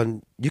get it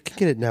on. You can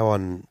get it now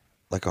on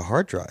like a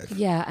hard drive.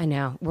 Yeah, I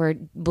know.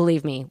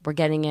 Believe me, we're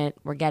getting it.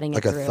 We're getting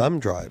like it through. a thumb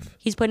drive.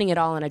 He's putting it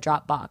all in a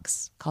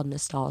Dropbox called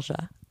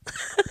Nostalgia.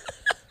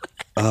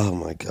 Oh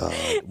my God.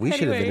 We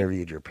should have Anyway.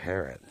 interviewed your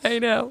parents. I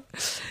know.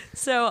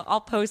 So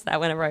I'll post that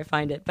whenever I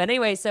find it. But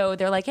anyway, so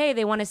they're like, "Hey,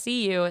 they want to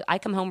see you." I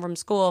come home from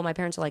school. My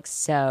parents are like,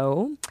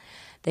 "So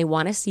they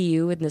want to see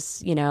you in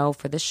this,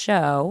 for this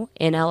show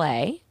in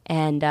LA.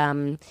 And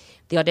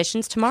the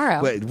audition's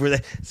tomorrow." Wait,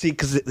 see,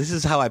 because this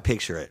is how I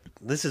picture it.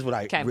 This is what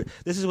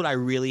I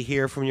really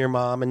hear from your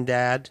mom and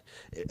dad.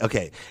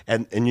 Okay,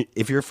 and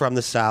if you're from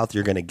the South,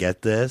 you're going to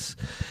get this.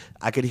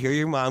 I could hear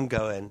your mom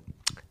going,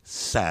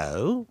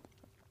 "So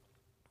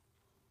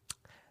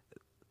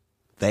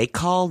they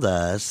called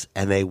us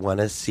and they want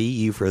to see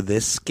you for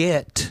this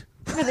skit."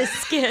 For this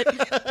skit.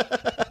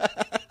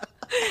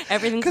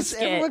 Everything's a Because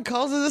skit. everyone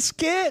calls it a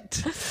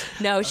skit.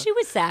 No, she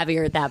was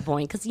savvier at that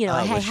point because,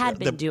 I was had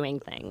she? been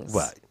doing things.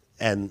 What?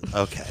 And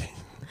okay.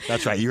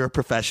 That's right. You're a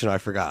professional. I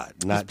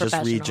forgot. Not just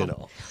Professional.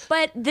 regional.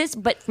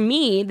 But for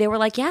me, they were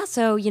like, "Yeah,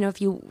 so, if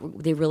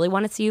they really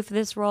want to see you for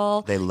this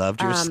role." They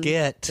loved your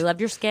skit. They loved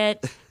your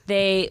skit.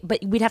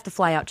 But we'd have to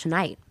fly out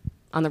tonight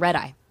on the red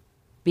eye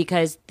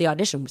because the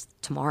audition was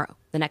tomorrow,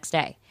 the next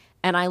day.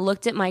 And I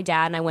looked at my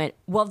dad and I went,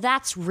 "Well,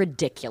 that's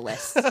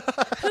ridiculous.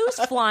 Who's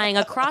flying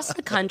across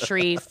the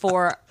country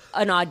for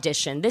an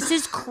audition? This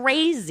is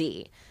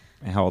crazy."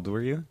 And how old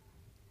were you?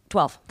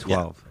 12.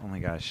 12. Oh my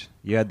gosh.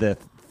 You had the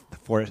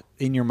force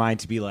in your mind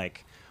to be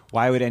like,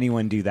 why would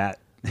anyone do that?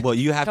 Well,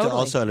 you have to Totally.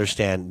 also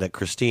understand that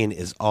Christine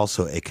is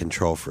also a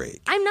control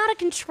freak. I'm not a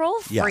control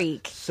Yeah.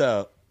 freak.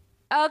 So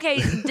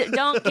Okay,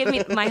 don't give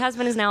me. My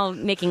husband is now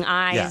making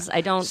eyes.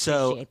 I don't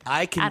So appreciate that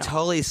I can at all.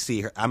 totally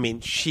see her. I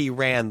mean, she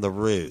ran the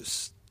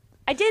ruse.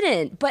 I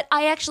didn't, but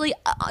I actually.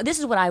 This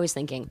is what I was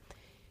thinking.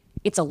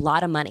 It's a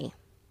lot of money.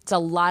 It's a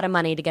lot of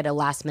money to get a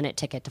last minute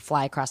ticket to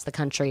fly across the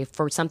country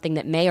for something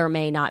that may or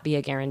may not be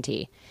a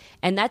guarantee,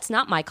 and that's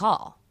not my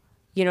call.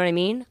 You know what I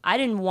mean? I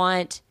didn't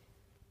want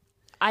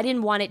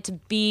it to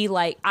be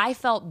like I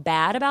felt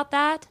bad about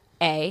that.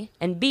 A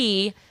and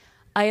B.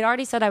 I had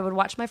already said I would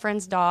watch my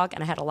friend's dog,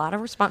 and I had a lot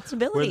of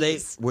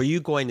responsibilities. Were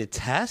you going to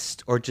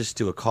test or just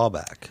do a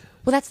callback?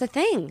 Well, that's the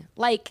thing.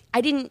 Like,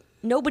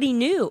 nobody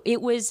knew. They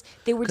were 'Cause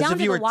down if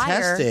to you the were wire.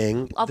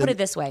 testing, I'll put then- it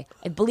this way.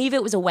 I believe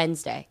it was a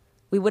Wednesday.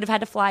 We would have had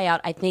to fly out.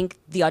 I think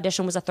the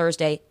audition was a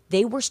Thursday.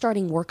 They were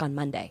starting work on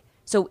Monday.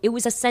 So it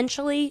was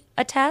essentially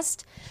a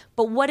test.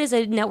 But what is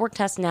a network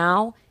test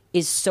now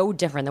is so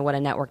different than what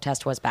a network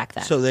test was back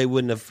then. So they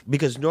wouldn't have,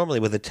 because normally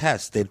with a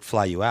test, they'd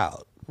fly you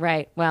out.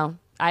 Right. Well,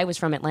 I was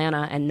from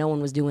Atlanta, and no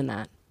one was doing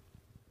that.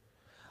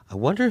 I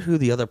wonder who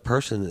the other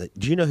person,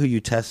 do you know who you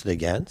tested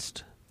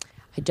against?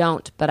 I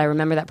don't, but I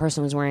remember that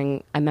person was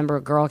wearing. I remember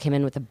a girl came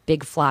in with a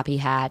big floppy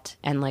hat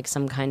and like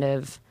some kind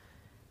of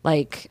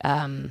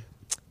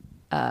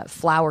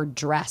flowered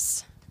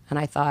dress, and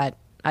I thought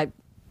I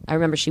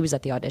remember she was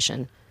at the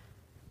audition,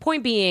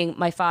 point being,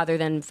 my father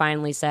then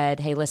finally said,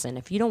 hey, listen,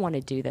 if you don't want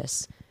to do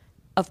this,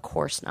 of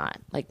course not.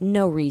 Like,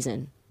 no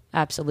reason.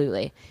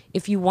 Absolutely.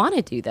 If you want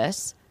to do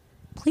this,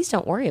 please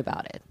don't worry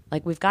about it.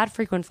 Like, we've got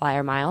frequent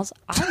flyer miles.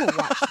 I will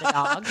watch the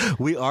dog.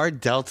 We are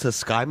Delta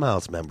Sky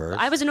Miles members.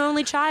 I was an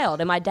only child,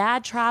 and my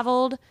dad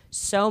traveled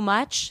so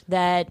much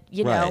that,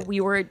 you know, Right.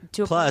 we were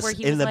to a point Plus, where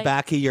he in was the like,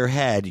 back of your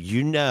head,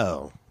 you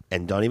know,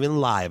 and don't even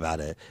lie about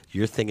it,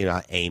 you're thinking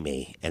about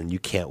Amy, and you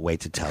can't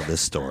wait to tell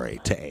this story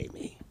to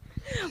Amy.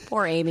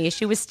 poor Amy.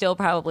 She was still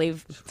probably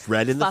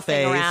Red in the fuffing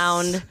face.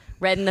 around,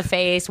 red in the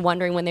face,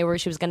 wondering when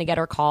she was going to get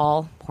her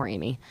call. Poor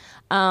Amy.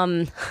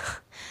 So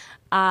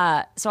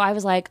I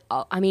was like,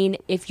 oh, I mean,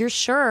 if you're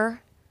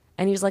sure.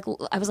 And he was like,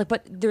 I was like,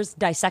 but there's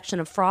dissection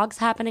of frogs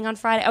happening on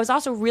Friday. I was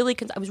also really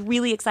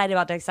excited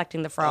about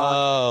dissecting the frog.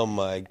 Oh,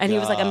 my God. And he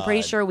was like, I'm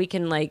pretty sure we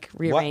can like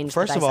rearrange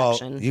First the of all,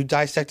 dissection. you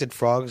dissected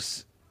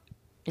frogs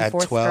In at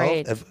fourth 12?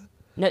 grade.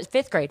 No,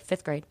 fifth grade.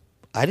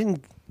 I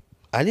didn't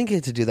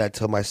get to do that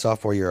till my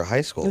sophomore year of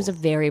high school. It was a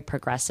very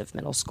progressive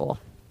middle school.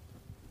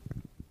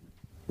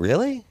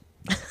 Really?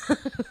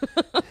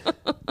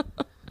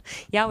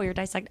 Yeah, we were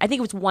dissecting. I think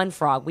it was one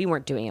frog. We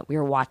weren't doing it. We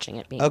were watching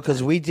it being Oh,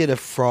 because we did a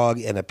frog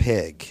and a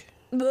pig.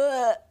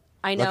 Ugh.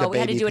 I know. Like a we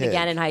had to baby do it pig.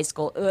 again in high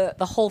school. Ugh,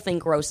 the whole thing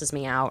grosses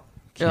me out.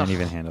 Can't Ugh.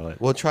 even handle it.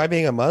 Well, try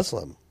being a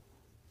Muslim.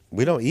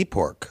 We don't eat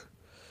pork.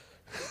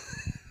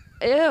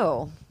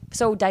 Ew.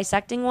 So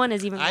dissecting one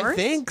is even worse? I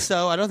think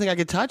so. I don't think I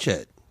could touch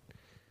it.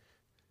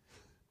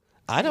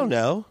 I don't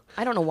know.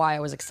 I don't know why I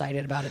was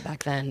excited about it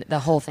back then. The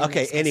whole thing.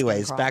 Okay. makes my skin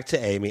Anyways, crawl. back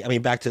to Amy. I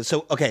mean, back to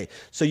so. Okay.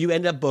 So you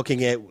end up booking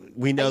it.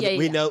 We know. Yeah, that,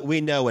 we yeah. know.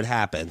 We know what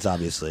happens.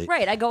 Obviously.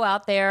 Right. I go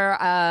out there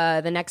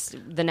the next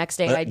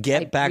day. I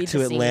Get back read to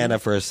the scene. Atlanta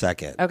for a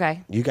second.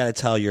 Okay. You got to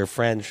tell your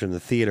friends from the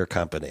theater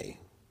company.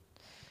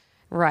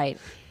 Right.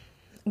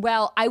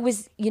 Well, I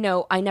was,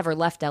 I never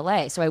left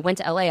LA. So I went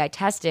to LA, I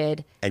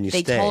tested. And you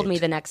They told stayed. me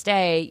the next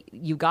day,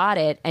 you got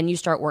it, and you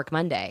start work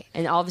Monday.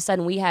 And all of a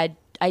sudden, I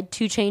had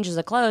 2 changes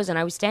of clothes, and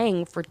I was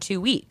staying for 2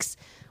 weeks.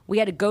 We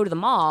had to go to the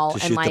mall To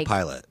and shoot like, the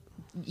pilot.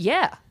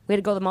 yeah, we had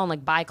to go to the mall and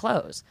like buy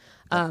clothes.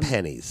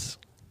 Pennies.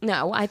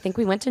 No, I think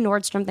we went to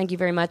Nordstrom. Thank you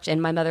very much.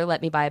 And my mother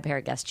let me buy a pair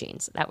of Guess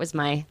jeans. That was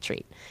my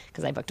treat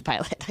because I booked a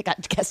pilot. I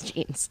got Guess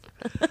jeans.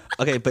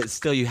 Okay, but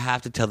still, you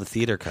have to tell the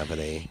theater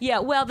company. Yeah,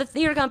 well, the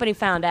theater company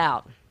found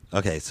out.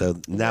 Okay, so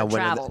now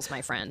when Travels,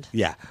 my friend.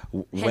 yeah,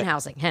 Hen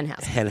housing. hen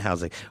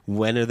housing.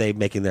 When are they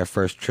making their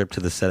first trip to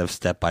the set of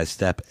Step by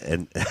Step?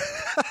 And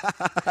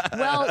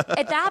Well,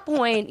 at that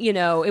point,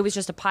 it was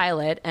just a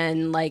pilot,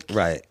 and like,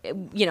 Right.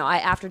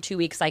 After 2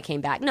 weeks, I came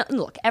back. No,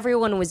 look,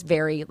 everyone was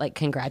very like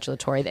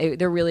congratulatory.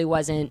 There really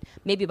wasn't.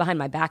 Maybe behind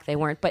my back they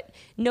weren't, but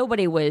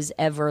nobody was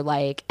ever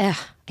like, I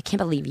can't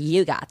believe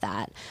you got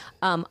that.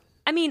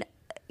 I mean,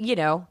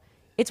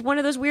 it's one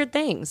of those weird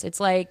things. It's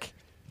like,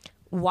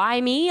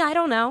 why me? I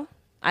don't know.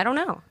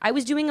 I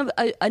was doing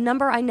a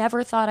number I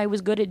never thought I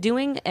was good at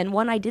doing, and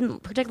one I didn't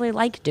particularly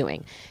like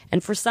doing.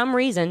 And for some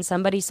reason,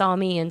 somebody saw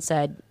me and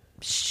said,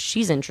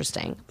 she's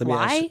interesting.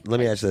 Why?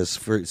 Let me ask you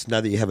this: now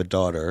that you have a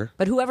daughter,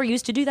 But whoever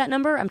used to do that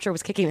number, I'm sure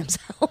was kicking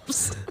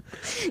themselves.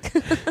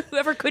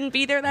 Whoever couldn't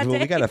be there that well,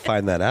 day. we got to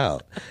find that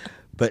out.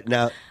 But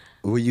now,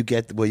 will you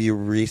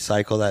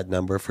recycle that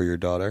number for your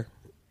daughter?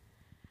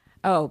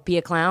 Oh, be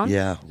a clown?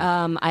 Yeah.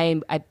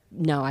 I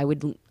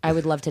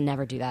would love to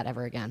never do that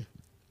ever again.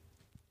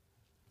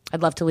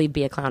 I'd love to leave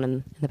Be a Clown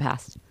in the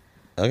past.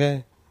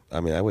 Okay.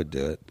 I mean, I would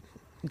do it.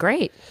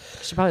 Great.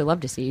 She'd probably love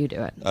to see you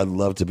do it. I'd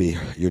love to be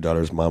your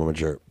daughter's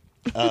momager.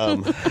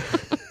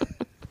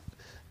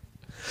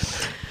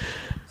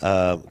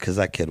 Because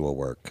that kid will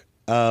work.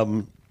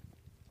 All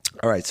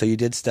right. So you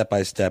did Step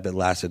by Step. It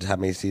lasted how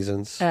many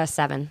seasons?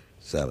 7.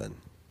 7.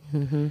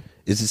 Mm-hmm.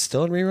 Is it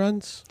still in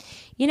reruns?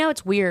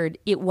 It's weird.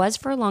 It was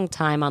for a long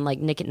time on like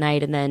Nick at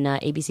Night and then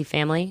ABC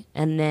Family,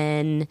 and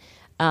then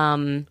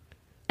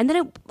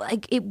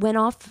it went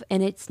off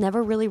and it's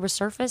never really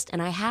resurfaced.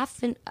 And I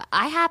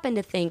happen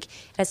to think it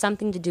has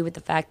something to do with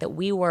the fact that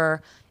we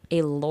were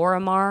a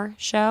Lorimar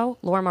show.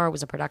 Lorimar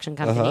was a production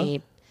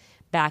company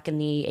back in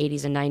the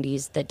 80s and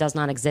 90s that does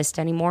not exist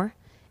anymore.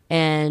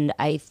 And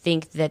I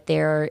think that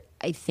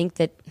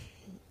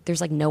there's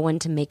like no one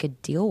to make a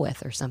deal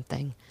with or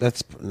something.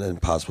 That's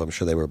impossible. I'm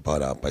sure they were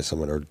bought out by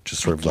someone or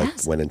just sort of like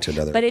guess. went into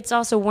another. But it's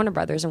also Warner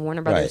Brothers, and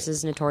Warner Brothers Right.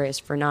 is notorious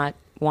for not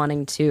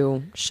wanting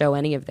to show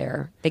any of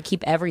they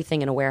keep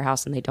everything in a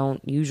warehouse, and they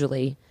don't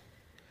usually.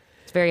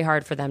 It's very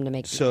hard for them to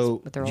make deals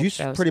so with their old you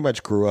shows. pretty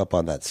much grew up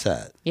on that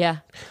set. Yeah.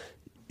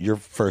 Your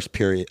first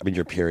period,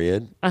 your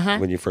period,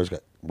 when you first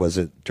got, was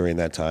it during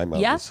that time,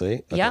 Yeah.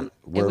 obviously? Yeah.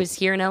 Okay. It was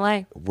here in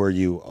LA. Were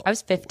you, I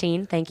was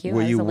 15. Thank you.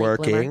 were I was you a late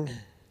working?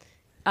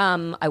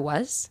 bloomer. I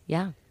was.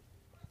 Yeah.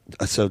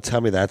 So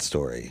tell me that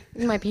story.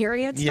 My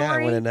period story. Yeah, I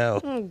want to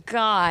know. Oh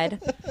God.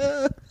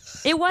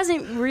 It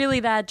wasn't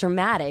really that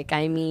dramatic.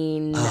 I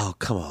mean, Oh,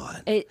 come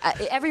on.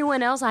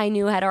 everyone else I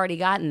knew had already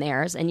gotten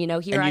theirs, and here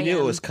And you I knew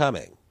am. it was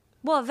coming.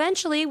 Well,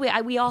 eventually,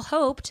 we all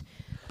hoped.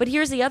 But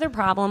here's the other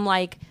problem.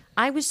 Like,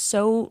 I was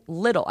so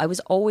little. I was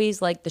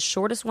always like the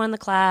shortest one in the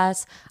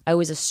class. I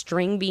was a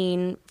string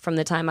bean from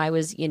the time I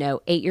was,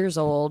 8 years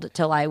old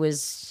till I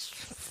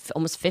was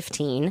almost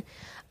 15.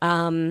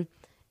 And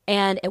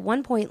at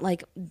one point,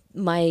 like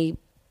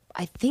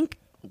I think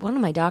one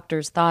of my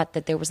doctors thought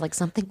that there was like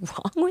something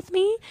wrong with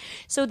me.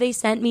 So they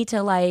sent me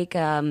to like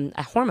a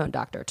hormone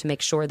doctor to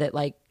make sure that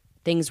like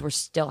things were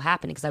still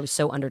happening because I was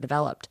so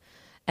underdeveloped.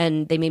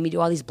 And they made me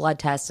do all these blood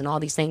tests and all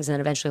these things. And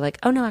then eventually like,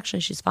 oh no, actually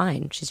she's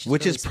fine. She's just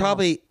Which really is small.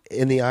 probably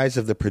in the eyes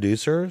of the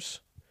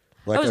producers.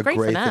 Like It was a great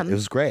for thing. them. It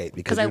was great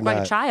because I looked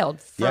like a child.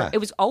 Yeah. It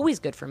was always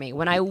good for me.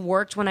 When I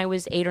worked when I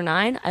was 8 or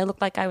 9, I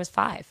looked like I was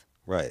 5.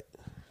 Right.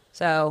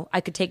 So I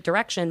could take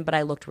direction, but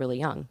I looked really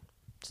young.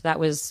 So that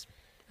was,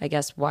 I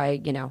guess, why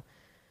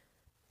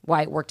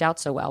it worked out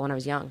so well when I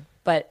was young.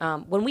 But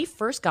when we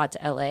first got to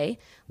LA,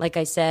 like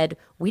I said,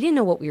 we didn't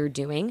know what we were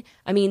doing.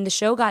 I mean, the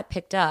show got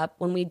picked up.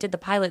 When we did the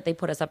pilot, they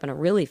put us up in a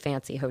really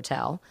fancy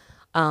hotel.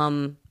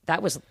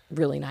 That was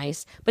really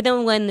nice. But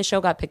then when the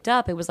show got picked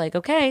up, it was like,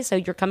 okay, so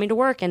you're coming to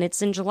work and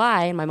it's in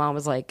July. And my mom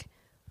was like,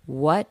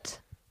 what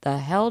the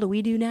hell do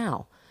we do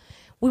now?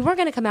 We weren't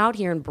going to come out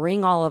here and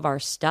bring all of our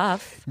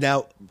stuff.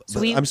 Now, So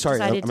we I'm sorry.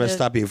 I'm decided going to to-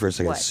 stop you for a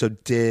second. What? So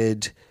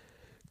did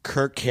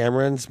Kirk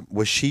Cameron's,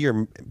 was she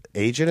your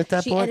agent at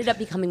that She point? ended up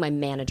becoming my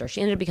manager. She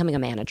ended up becoming a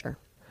manager.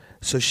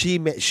 So she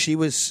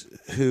was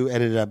who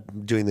ended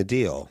up doing the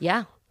deal,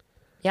 Yeah.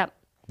 Yep.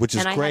 which is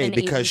And I had great an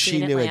because agency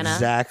she in knew Atlanta.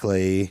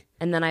 exactly.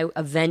 And then I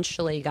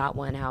eventually got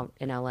one out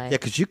in LA. Yeah,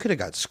 because you could have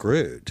got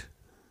screwed.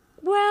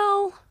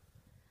 Well,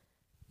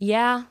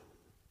 yeah.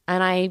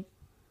 And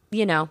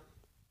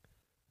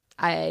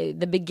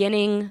the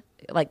beginning,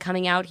 like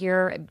coming out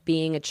here,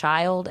 being a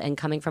child and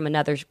coming from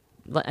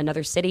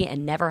another city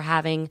and never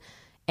having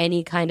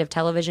any kind of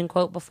television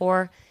quote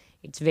before,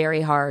 it's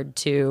very hard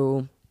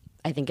to,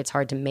 I think it's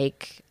hard to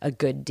make a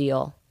good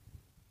deal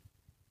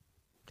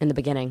in the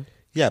beginning.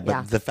 Yeah, but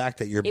Yeah. the fact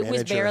that your It was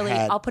manager barely-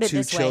 had I'll put it two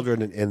this way.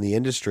 children in the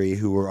industry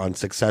who were on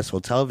successful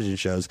television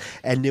shows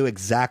and knew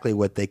exactly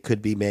what they could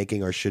be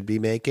making or should be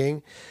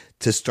making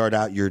to start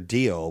out your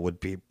deal would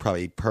be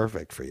probably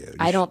perfect for you.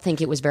 I don't think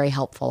it was very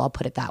helpful. I'll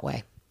put it that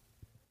way.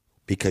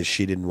 Because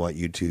she didn't want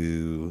you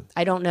to.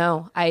 I don't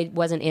know. I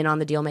wasn't in on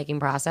the deal making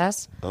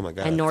process. Oh my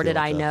God, And I nor feel did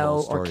like I the whole know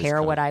or story's care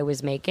coming. what I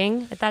was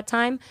making at that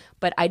time.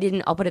 But I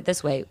didn't. I'll put it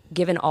this way: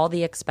 given all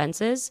the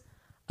expenses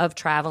of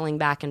traveling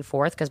back and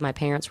forth, because my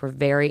parents were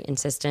very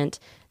insistent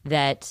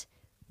that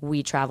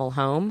we travel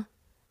home,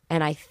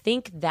 and I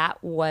think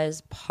that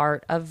was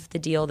part of the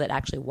deal that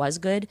actually was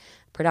good.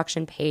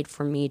 Production paid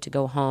for me to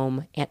go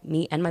home, and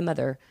me and my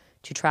mother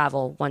to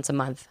travel once a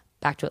month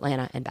back to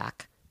Atlanta and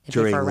back. They paid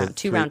During for the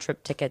two three- round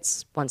trip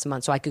tickets once a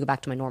month, so I could go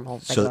back to my normal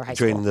regular So high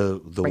school. during the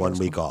regular 1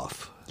 week school.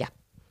 off. Yeah.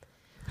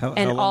 How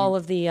And long, all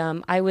of the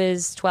I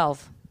was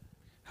 12.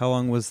 how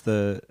long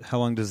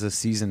does a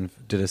season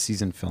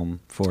film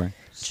for?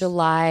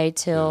 July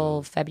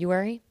till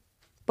February.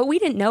 But we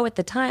didn't know at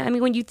the time. I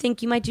mean, when you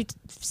think you might do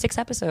 6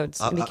 episodes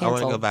I and be want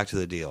canceled. to go back to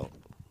the deal.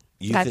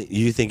 Okay.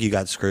 You think you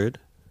got screwed?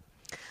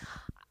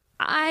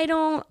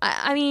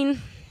 I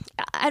mean,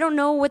 I don't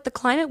know what the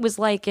climate was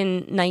like in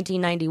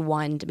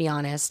 1991, to be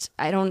honest.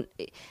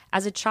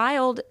 As a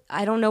child,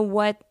 I don't know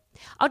what.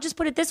 I'll just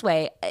put it this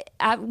way.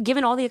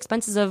 Given all the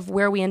expenses of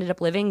where we ended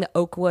up living, the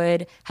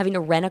Oakwood, having to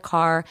rent a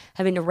car,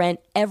 having to rent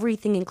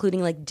everything,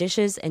 including like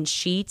dishes and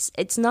sheets,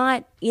 it's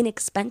not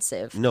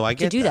inexpensive No, I to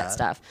get do that that.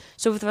 stuff.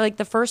 So for like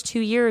the first 2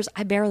 years,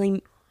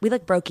 we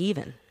like broke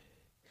even.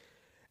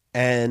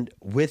 And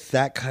with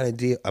that kind of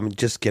deal, I'm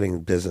just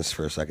getting business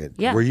for a second.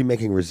 Yeah. Were you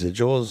making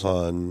residuals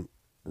on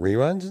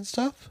reruns and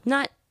stuff?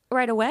 Not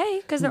right away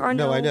because there are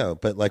no. No, I know.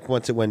 But like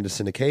once it went into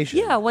syndication.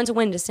 Yeah, once it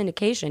went into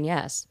syndication,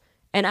 yes.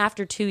 And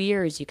after 2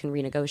 years, you can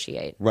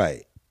renegotiate.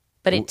 Right.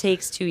 But it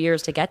takes 2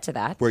 years to get to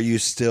that. Were you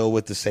still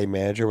with the same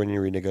manager when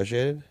you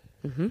renegotiated?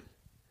 Mm-hmm.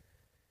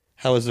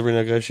 How was the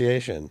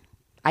renegotiation?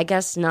 I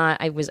guess not.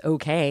 I was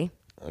okay.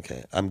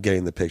 Okay, I'm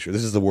getting the picture.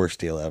 This is the worst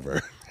deal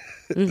ever.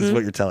 This is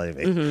what you're telling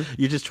me.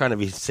 You're just trying to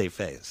be safe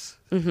face.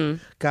 Mm-hmm.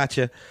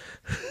 Gotcha.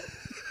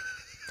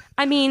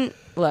 I mean,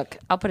 look,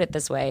 I'll put it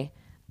this way.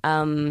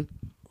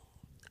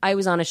 I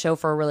was on a show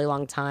for a really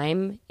long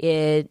time.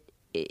 It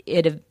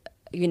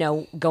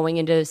going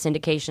into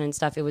syndication and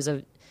stuff,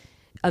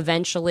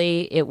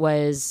 eventually it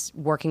was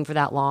working for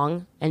that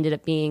long, ended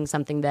up being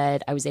something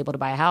that I was able to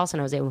buy a house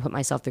and I was able to put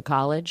myself through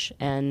college.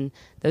 And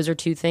those are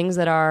two things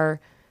that are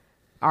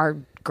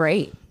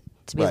great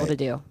to be able Right. to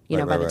do,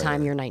 Right, by the right,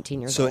 time right. you're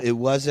 19 years So old. it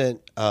wasn't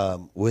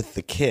with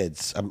the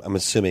kids. I'm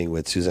assuming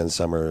with Suzanne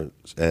Summers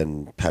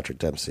and Patrick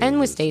Dempsey. And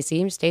with was-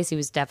 Stacey. Stacey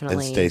was And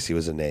definitely... Stacey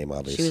was a name, She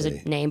obviously. was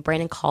a name.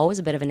 Brandon Call was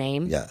a bit of a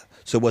name. Yeah.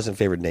 So it wasn't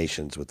Favored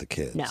Nations with the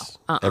kids. No.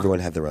 Everyone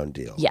had their own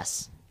deal.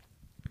 Yes.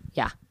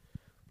 Yeah.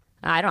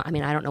 I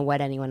don't know what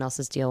anyone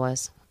else's deal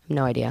was.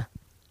 No idea.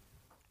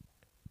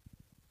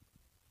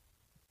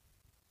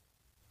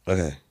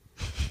 Okay.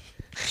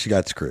 She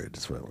got screwed.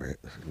 That's what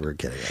we're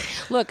getting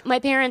at. Look, my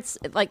parents,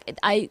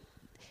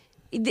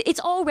 it's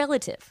all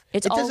relative.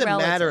 It's It all doesn't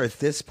relative. matter at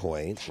this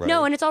point, right?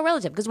 No, and it's all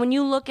relative because when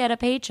you look at a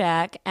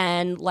paycheck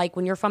and like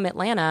when you're from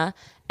Atlanta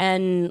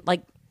and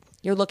like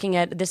you're looking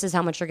at this is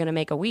how much you're going to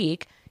make a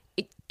week,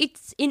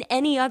 it's in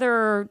any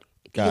other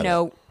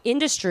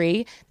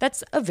industry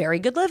that's a very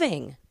good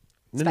living,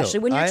 especially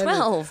when you're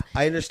 12.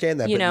 I understand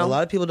that, but a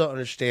lot of people don't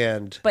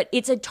understand. But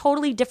it's a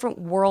totally different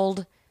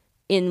world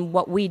in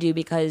what we do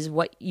because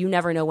what you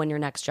never know when your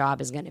next job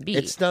is going to be.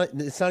 It's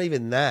not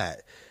even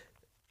that.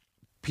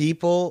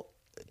 People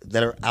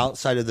that are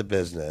outside of the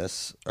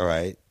business, all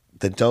right,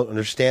 that don't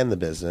understand the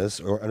business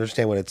or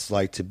understand what it's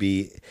like to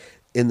be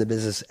in the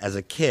business as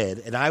a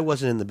kid. And I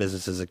wasn't in the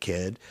business as a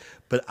kid,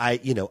 but I,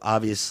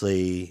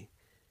 obviously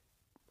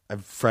I'm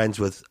friends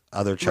with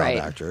other child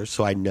actors,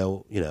 so I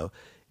know,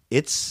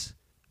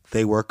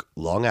 they work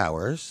long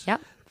hours.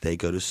 Yep. They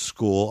go to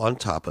school on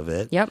top of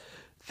it. Yep.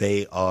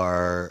 They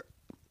are,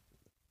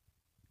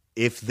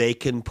 if they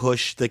can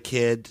push the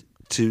kid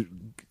to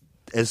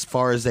as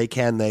far as they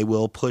can, they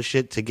will push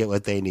it to get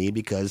what they need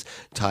because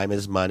time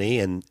is money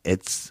and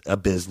it's a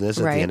business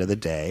at the end of the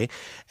day.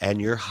 And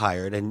you're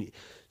hired and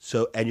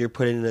you're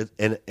put in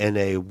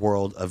a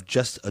world of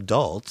just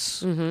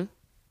adults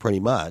pretty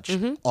much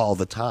all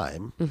the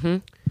time. Mm-hmm.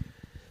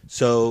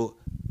 So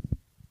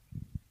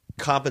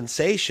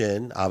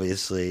compensation,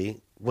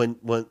 obviously, when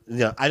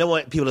I don't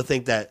want people to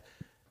think that,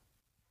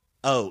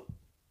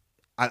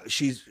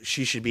 she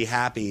should be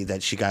happy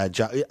that she got a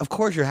job. Of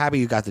course, you're happy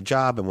you got the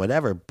job and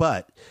whatever,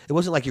 but it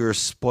wasn't like you were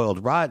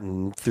spoiled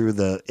rotten through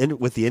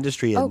with the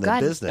industry and the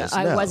business.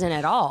 I wasn't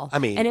at all. I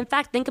mean, and in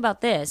fact, think about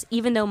this.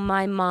 Even though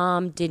my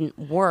mom didn't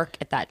work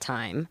at that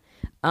time,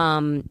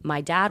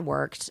 my dad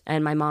worked,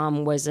 and my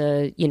mom was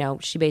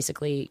she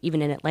basically,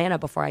 even in Atlanta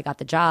before I got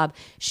the job,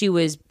 she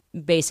was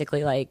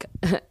basically like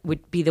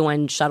would be the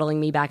one shuttling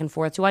me back and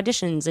forth to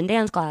auditions and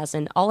dance class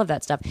and all of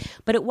that stuff.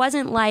 But it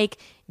wasn't like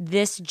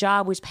this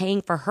job was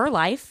paying for her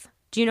life.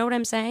 Do you know what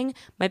I'm saying?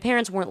 My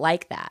parents weren't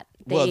like that.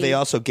 They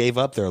also gave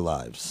up their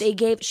lives.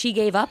 She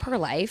gave up her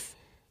life,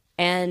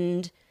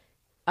 and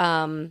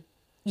the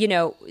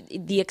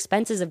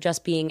expenses of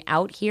just being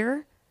out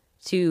here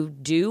to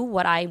do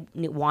what I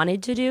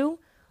wanted to do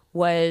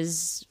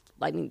was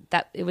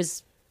it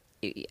was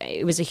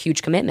a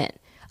huge commitment.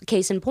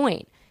 Case in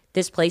point,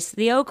 this place,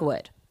 the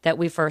Oakwood, that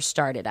we first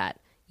started at,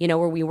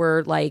 where we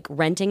were like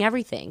renting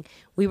everything.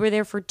 We were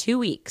there for 2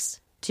 weeks,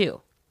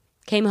 too.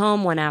 Came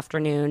home one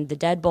afternoon. The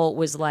deadbolt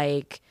was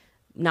like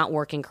not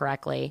working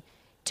correctly.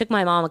 Took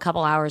my mom a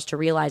couple hours to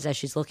realize that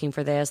she's looking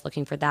for this,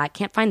 looking for that.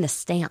 Can't find the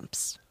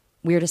stamps.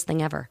 Weirdest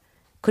thing ever.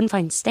 Couldn't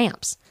find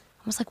stamps.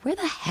 I was like, where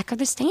the heck are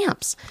the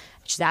stamps?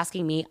 She's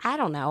asking me, I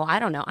don't know.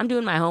 I'm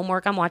doing my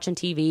homework. I'm watching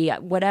TV,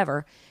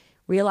 whatever.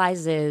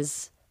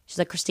 Realizes, she's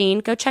like, Christine,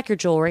 go check your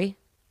jewelry.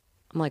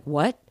 I'm like,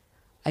 what?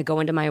 I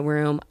go into my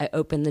room. I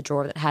open the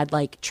drawer that had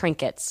like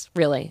trinkets,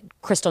 really,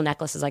 crystal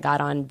necklaces I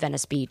got on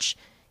Venice Beach.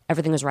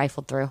 Everything was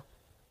rifled through.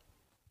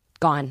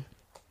 Gone.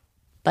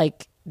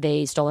 Like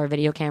they stole her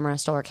video camera,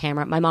 stole her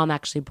camera. My mom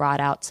actually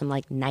brought out some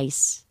like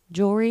nice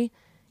jewelry,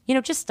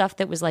 just stuff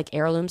that was like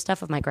heirloom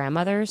stuff of my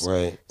grandmother's.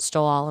 Right.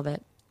 Stole all of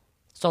it.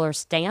 Stole her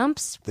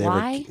stamps.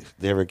 Why?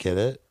 They ever get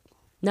it?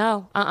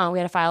 No. We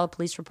had to file a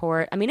police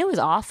report. I mean, it was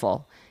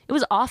awful. It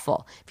was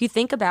awful. If you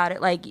think about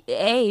it, like,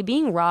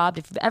 being robbed,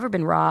 if you've ever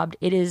been robbed,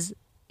 it's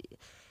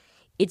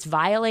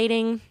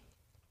violating.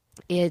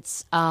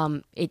 It's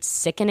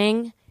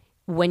sickening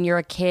when you're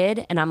a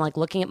kid. And I'm like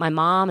looking at my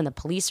mom and the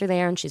police are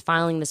there and she's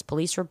filing this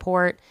police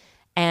report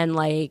and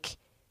like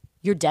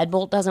your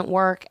deadbolt doesn't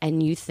work.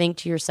 And you think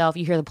to yourself,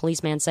 you hear the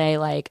policeman say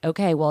like,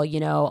 okay, well,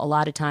 a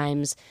lot of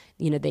times,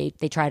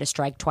 they try to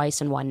strike twice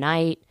in one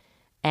night.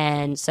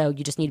 And so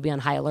you just need to be on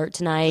high alert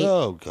tonight.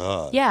 Oh,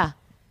 God. Yeah.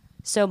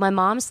 So my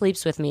mom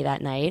sleeps with me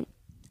that night.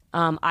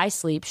 I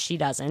sleep. She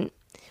doesn't.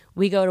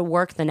 We go to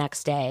work the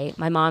next day.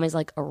 My mom is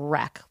like a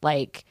wreck,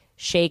 like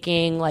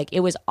shaking. Like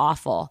it was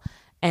awful.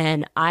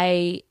 And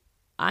I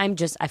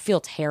feel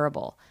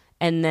terrible.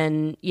 And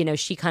then,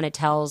 she kind of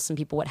tells some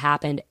people what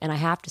happened. And I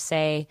have to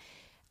say,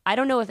 I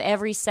don't know if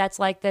every set's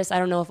like this. I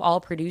don't know if all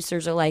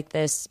producers are like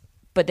this,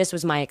 but this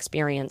was my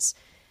experience.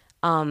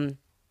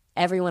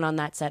 Everyone on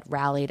that set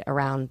rallied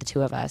around the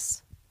two of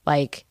us.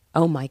 Like,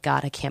 oh my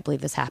God, I can't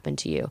believe this happened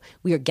to you.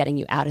 We are getting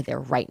you out of there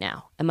right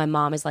now. And my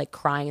mom is like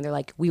crying and they're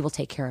like, we will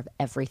take care of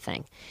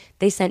everything.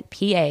 They sent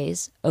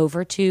PAs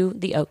over to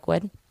the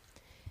Oakwood.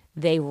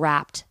 They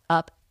wrapped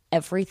up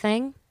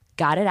everything,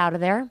 got it out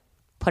of there,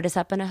 put us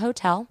up in a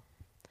hotel,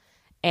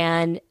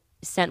 and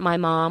sent my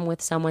mom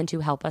with someone to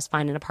help us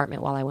find an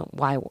apartment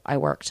while I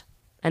worked.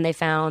 And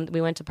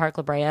we went to Park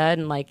La Brea,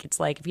 and like, it's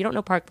like, if you don't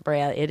know Park La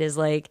Brea, it is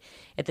like,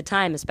 at the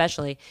time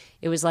especially,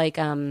 it was like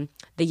the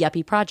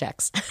yuppie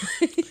projects.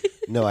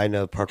 No, I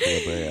know Park La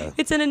Brea.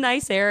 It's in a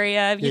nice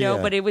area, Yeah.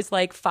 but it was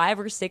like 5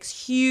 or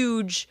 6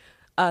 huge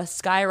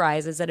sky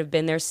rises that have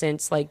been there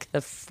since like the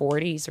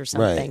 40s or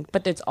something. Right.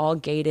 But it's all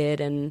gated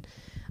and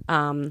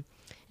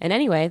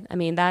anyway, I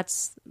mean,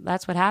 that's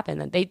what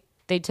happened.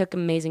 They took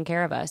amazing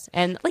care of us.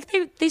 And like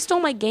they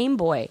stole my Game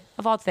Boy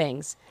of all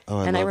things. Oh,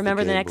 and I love the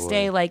remember the Game next Boy.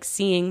 day like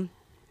seeing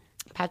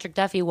Patrick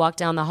Duffy walked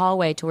down the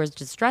hallway towards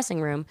his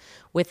dressing room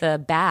with a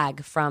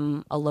bag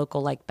from a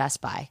local like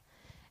Best Buy.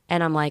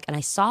 And I'm like, and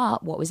I saw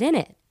what was in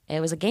it. It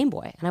was a Game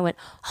Boy. And I went,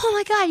 oh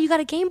my God, you got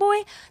a Game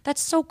Boy?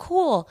 That's so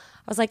cool.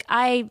 I was like,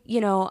 I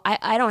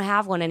don't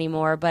have one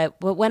anymore.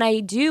 But when I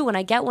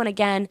get one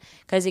again,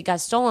 because it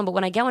got stolen, but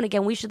when I get one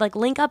again, we should like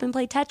link up and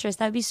play Tetris.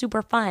 That'd be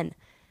super fun.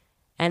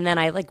 And then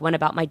I like went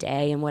about my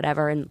day and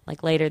whatever. And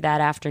like later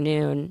that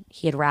afternoon,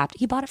 he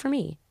bought it for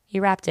me.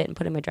 He wrapped it and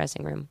put it in my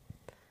dressing room.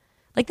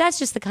 Like that's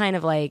just the kind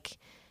of like,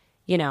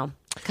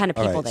 kind of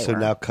people All right, they so were.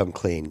 now come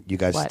clean. You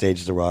guys What?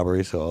 staged the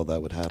robbery, so all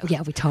that would happen.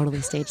 Yeah, we totally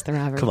staged the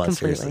robbery. Come on,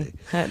 completely. seriously.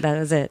 That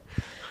was it.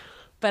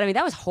 But I mean,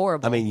 that was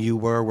horrible. I mean, you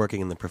were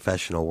working in the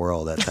professional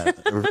world at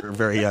that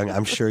very young.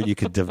 I'm sure you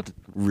could have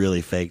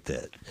really faked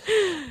it.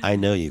 I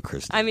know you,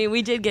 Kristen. I mean,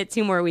 we did get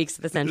 2 more weeks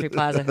at the Century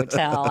Plaza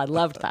Hotel. I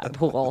loved that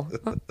pool.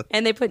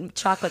 And they put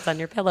chocolates on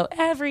your pillow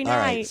every night. All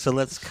right, so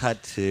let's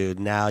cut to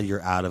now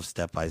you're out of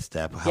Step by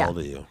Step. How Yeah. old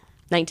are you?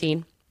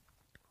 19.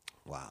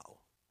 Wow.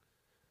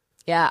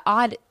 Yeah,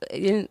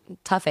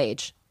 tough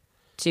age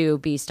to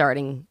be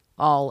starting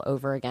all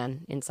over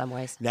again in some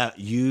ways. Now,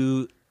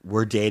 you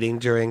were dating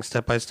during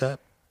Step by Step?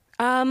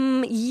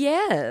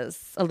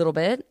 Yes, a little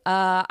bit.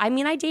 I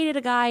mean, I dated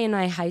a guy in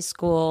my high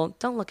school.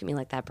 Don't look at me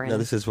like that, Brandon. No,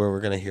 this is where we're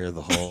going to hear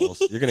the whole.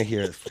 You're going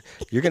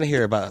to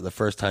hear about the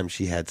first time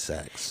she had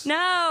sex.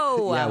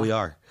 No. Yeah, we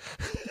are.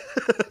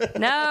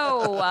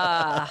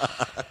 No.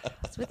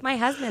 It's with my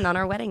husband on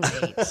our wedding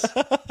date.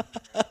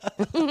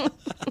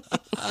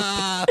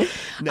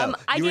 No,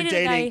 I you were dated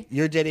a guy-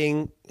 You're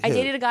dating. I who?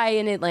 dated a guy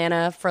in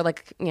Atlanta for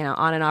like,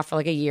 on and off for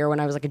like a year when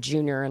I was like a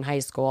junior in high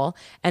school.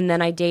 And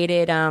then I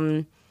dated,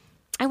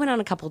 I went on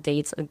a couple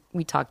dates.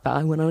 We talked about,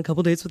 I went on a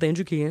couple dates with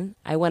Andrew Keane.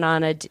 I went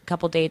on a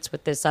couple dates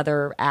with this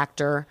other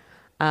actor,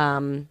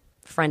 friend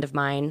of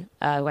mine,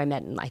 who I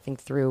met, I think,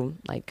 through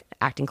like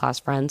acting class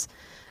friends.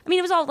 I mean,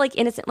 it was all like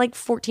innocent, like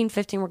 14,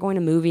 15. We're going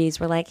to movies.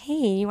 We're like, hey,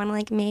 you want to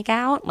like make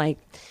out? Like,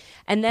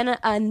 and then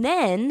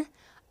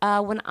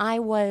when I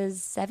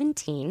was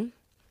 17,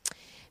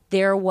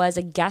 there was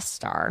a guest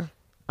star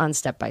on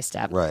Step by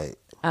Step, Right.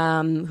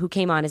 who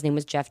came on. His name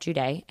was Jeff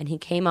Juday, and he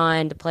came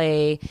on to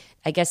play.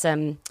 I guess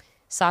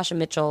Sasha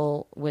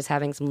Mitchell was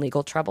having some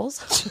legal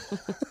troubles.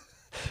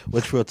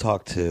 Which we'll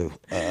talk to.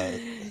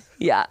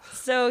 Yeah,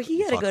 so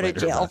he had to Talk go to later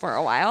jail about it. for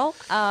a while.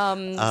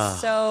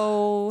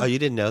 So Oh, you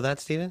didn't know that,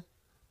 Steven?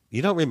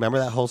 You don't remember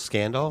that whole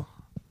scandal?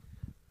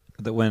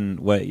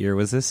 What year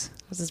was this?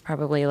 this is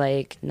probably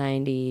like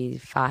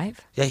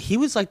 95. Yeah, he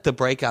was like the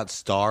breakout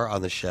star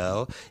on the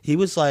show. He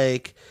was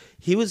like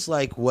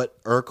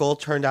what Urkel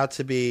turned out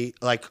to be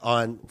like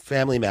on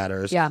Family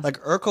Matters. Yeah.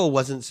 Like Urkel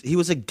wasn't. He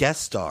was a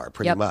guest star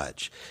pretty Yep.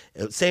 much.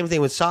 Same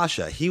thing with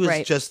Sasha. He was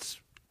Right.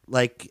 just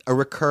like a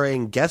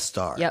recurring guest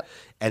star. Yep.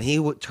 And he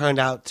turned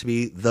out to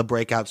be the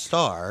breakout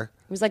star.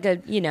 It was like I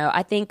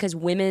think because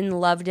women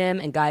loved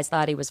him and guys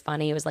thought he was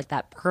funny. It was like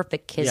that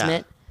perfect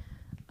kismet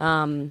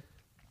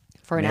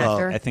for an Well,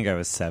 actor. I think I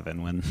was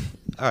 7 when.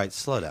 All right,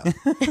 slow down.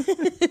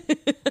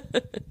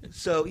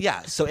 So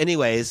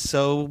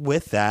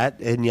with that,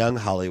 in young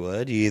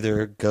Hollywood, you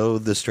either go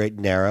the straight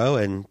and narrow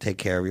and take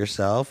care of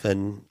yourself,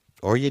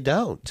 or you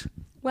don't.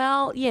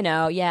 Well,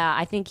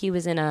 I think he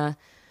was in a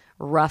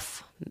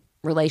rough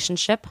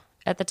relationship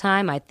at the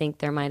time. I think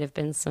there might have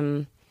been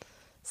some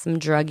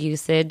drug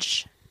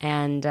usage.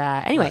 And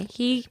anyway,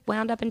 he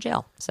wound up in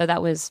jail. So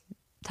that was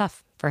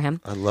tough for him.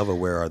 I love it.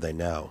 Where are they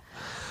now?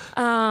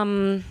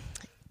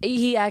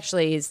 He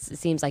actually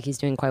seems like he's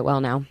doing quite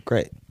well now.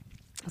 Great.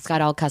 He's got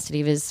all custody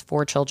of his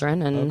 4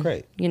 children. And, Oh,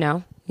 great.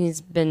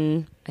 He's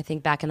been, I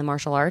think, back in the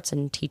martial arts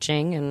and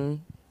teaching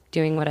and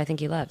doing what I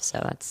think he loves. So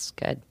that's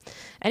good.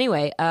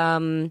 Anyway,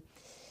 where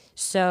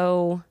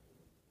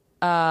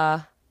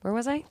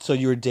was I? So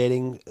you were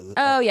dating.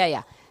 Oh,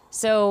 yeah.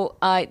 So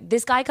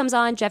this guy comes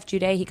on, Jeff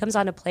Juday. He comes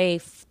on to play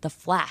the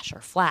Flash.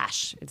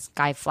 It's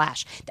Guy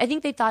Flash. I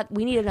think they thought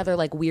we need another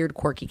like weird,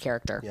 quirky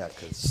character. Yeah,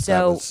 because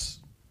So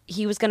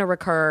he was going to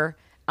recur.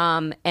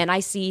 And I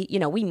see,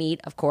 we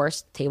meet, of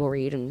course, table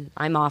read, and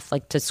I'm off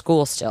like to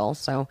school still.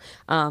 So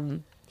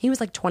he was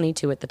like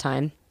 22 at the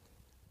time.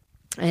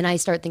 And I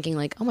start thinking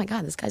like, oh my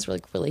God, this guy's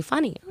really, really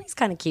funny. He's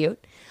kind of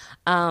cute.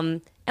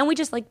 And we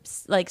just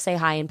like say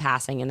hi in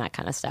passing and that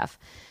kind of stuff.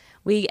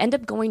 We end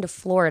up going to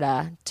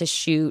Florida to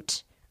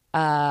shoot 2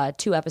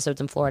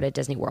 episodes in Florida at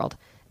Disney World.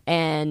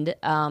 And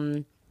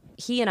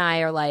he and I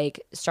are like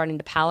starting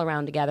to pal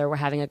around together. We're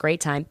having a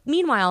great time.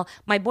 Meanwhile,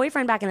 my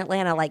boyfriend back in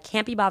Atlanta like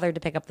can't be bothered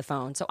to pick up the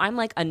phone. So I'm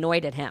like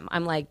annoyed at him.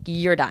 I'm like,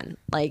 you're done.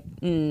 Like,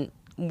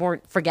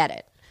 forget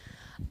it.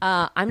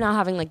 I'm now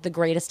having like the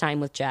greatest time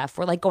with Jeff.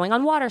 We're like going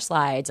on water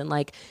slides and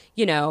like,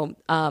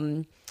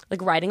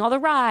 like riding all the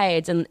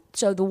rides. And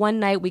so the one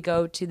night we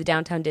go to the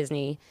downtown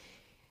Disney,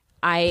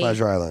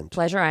 Pleasure Island.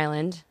 Pleasure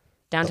Island.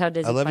 Downtown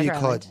Disney. I love Pleasure you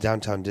call Island. it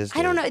Downtown Disney.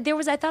 I don't know.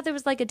 I thought there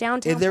was like a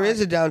downtown. There park.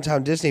 is a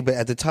Downtown Disney, but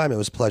at the time it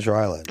was Pleasure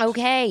Island.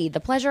 Okay, the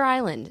Pleasure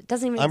Island. It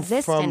doesn't even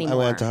exist anymore. I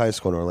went to high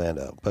school in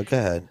Orlando, but go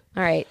ahead.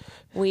 All right.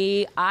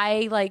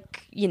 I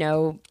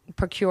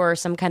procure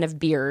some kind of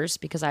beers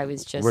because I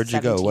was just Where'd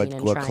you go? 17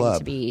 and What trying club?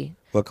 to be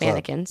What club?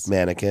 mannequins.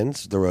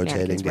 Mannequins, the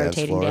rotating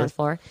dance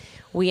floor.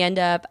 We end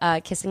up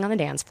kissing on the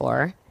dance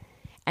floor.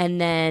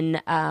 And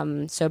then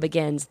so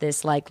begins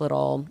this like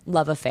little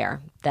love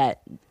affair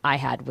that I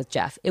had with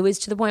Jeff. It was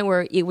to the point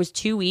where it was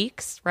 2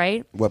 weeks,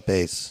 right? What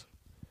base?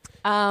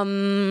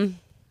 What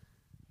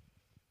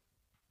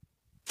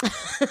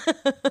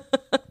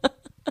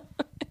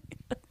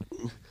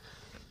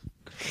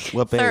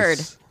base? Third.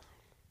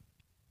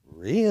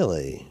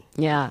 Really?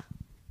 Yeah.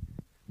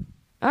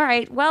 All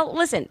right. Well,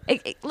 listen.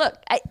 Look.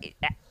 What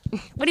do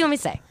you want me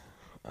to say?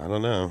 I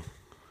don't know.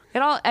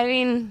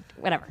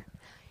 Whatever.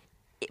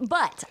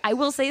 But I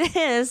will say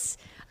this.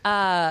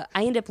 I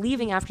ended up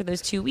leaving after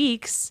those 2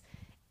 weeks,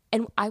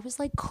 and I was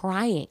like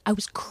crying. I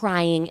was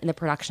crying in the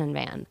production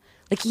van.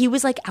 Like he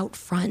was like out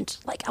front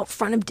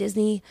of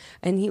Disney,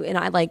 and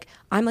I'm like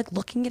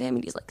looking at him,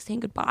 and he's like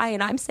saying goodbye,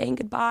 and I'm saying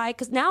goodbye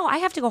because now I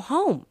have to go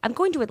home. I'm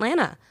going to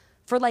Atlanta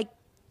for like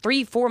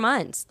 3-4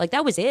 months. Like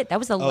that was it. That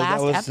was the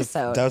last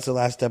episode. That was the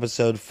last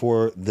episode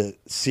for the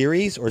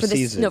series or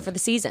season? No, for the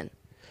season.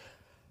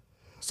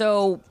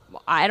 So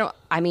I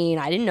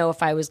didn't know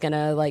if I was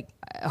gonna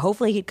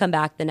hopefully he'd come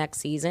back the next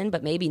season,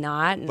 but maybe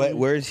not. And But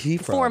where's he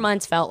from? 4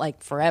 months felt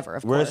like forever.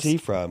 Of Where's course. he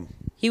from?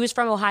 He was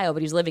from Ohio,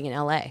 but he was living in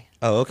LA.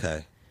 Oh,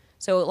 okay.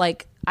 So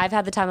I've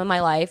had the time of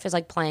my life is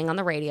playing on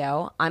the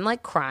radio. I'm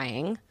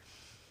crying.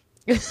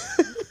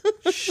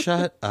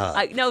 Shut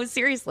up. No,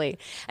 seriously.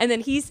 And then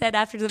he said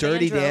after the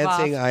Dirty van drove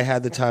Dancing. off, I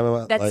had the time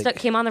of that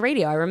came on the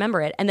radio. I remember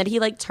it. And then he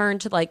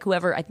turned to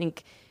whoever, I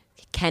think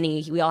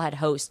Kenny. We all had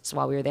hosts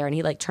while we were there, and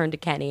he turned to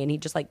Kenny, and he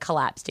just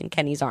collapsed in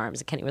Kenny's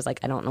arms. And Kenny was like,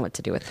 "I don't know what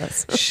to do with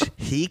this."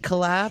 He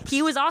collapsed.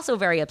 He was also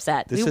very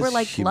upset. This we were is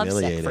lovesick for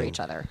humiliating. each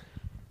other.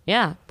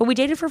 Yeah, but we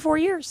dated for 4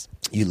 years.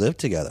 You lived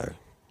together.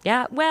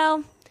 Yeah,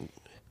 well,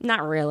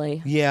 not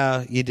really.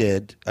 Yeah, you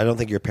did. I don't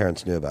think your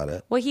parents knew about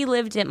it. Well, he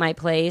lived at my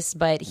place,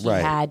 but he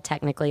Right. had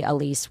technically a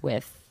lease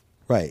with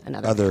Right.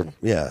 Another man.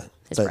 Yeah.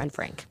 his But- friend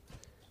Frank,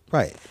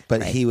 Right.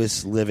 But Right. he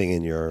was living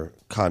in your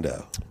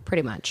condo.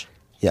 pretty much.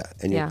 Yeah.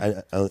 And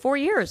Yeah, 4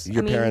 years.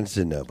 your parents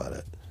didn't know about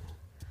it.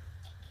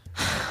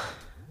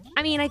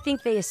 I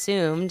think they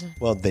assumed.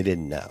 Well, they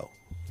didn't know.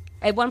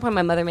 At one point,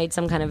 my mother made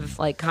some kind of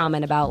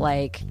comment about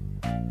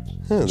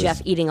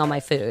Jeff eating all my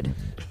food.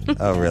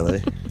 Oh,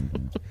 really?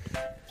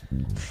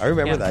 I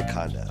remember that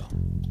condo.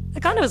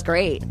 The condo was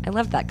great. I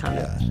loved that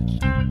condo.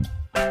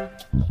 Yeah.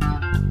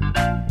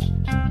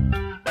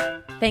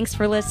 Thanks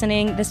for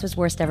listening. This was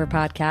Worst Ever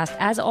Podcast.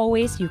 As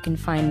always, you can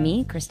find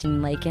me,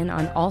 Christine Lakin,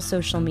 on all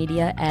social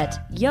media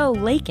at Yo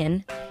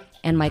Lakin,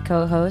 and my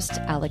co-host,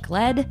 Alec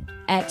Led,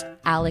 at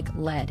Alec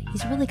Led.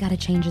 He's really got to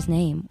change his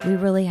name. We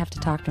really have to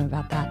talk to him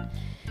about that.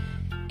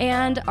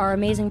 And our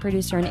amazing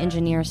producer and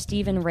engineer,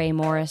 Stephen Ray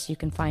Morris. You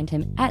can find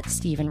him at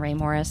Stephen Ray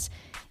Morris.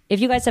 If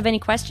you guys have any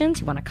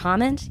questions, you want to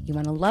comment, you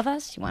want to love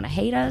us, you want to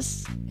hate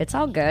us, it's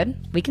all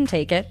good. We can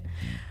take it.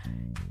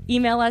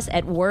 Email us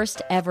at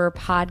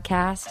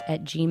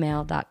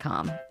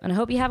worsteverpodcast@gmail.com. And I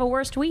hope you have a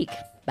worst week.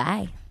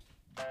 Bye.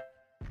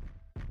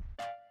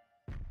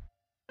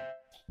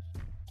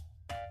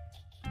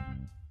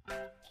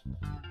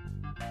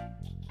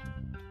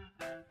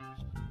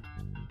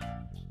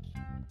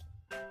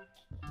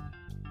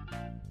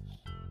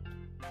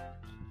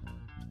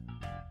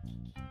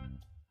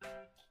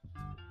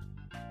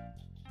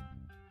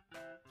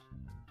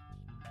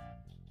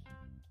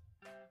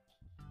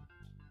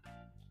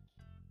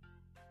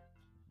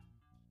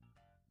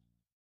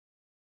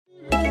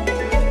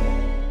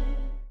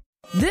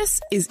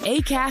 This is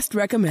Acast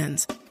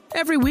Recommends.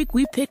 Every week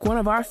we pick one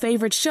of our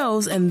favorite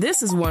shows, and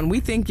this is one we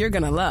think you're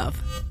gonna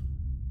love.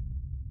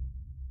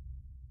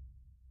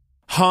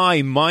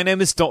 Hi, my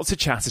name is Dr.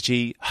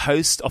 Chatterjee,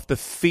 host of the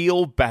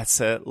Feel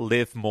Better,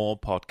 Live More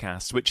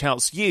podcast, which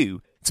helps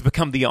you to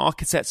become the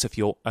architects of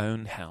your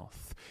own health.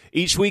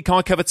 Each week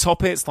I cover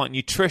topics like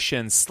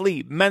nutrition,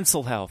 sleep,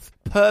 mental health,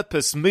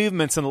 purpose,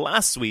 movement, and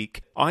last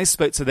week I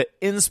spoke to the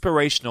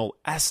inspirational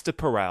Esther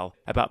Perel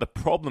about the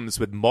problems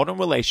with modern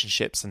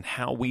relationships and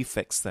how we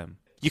fix them.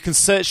 You can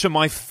search for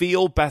my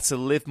Feel Better,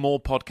 Live More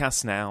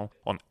podcast now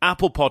on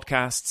Apple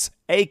Podcasts,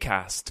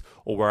 Acast,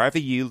 or wherever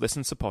you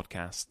listen to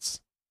podcasts.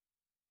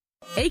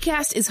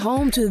 Acast is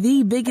home to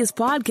the biggest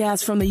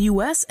podcasts from the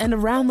U.S. and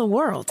around the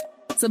world.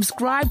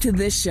 Subscribe to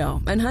this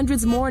show and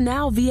hundreds more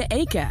now via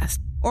Acast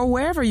or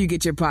wherever you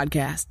get your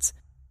podcasts.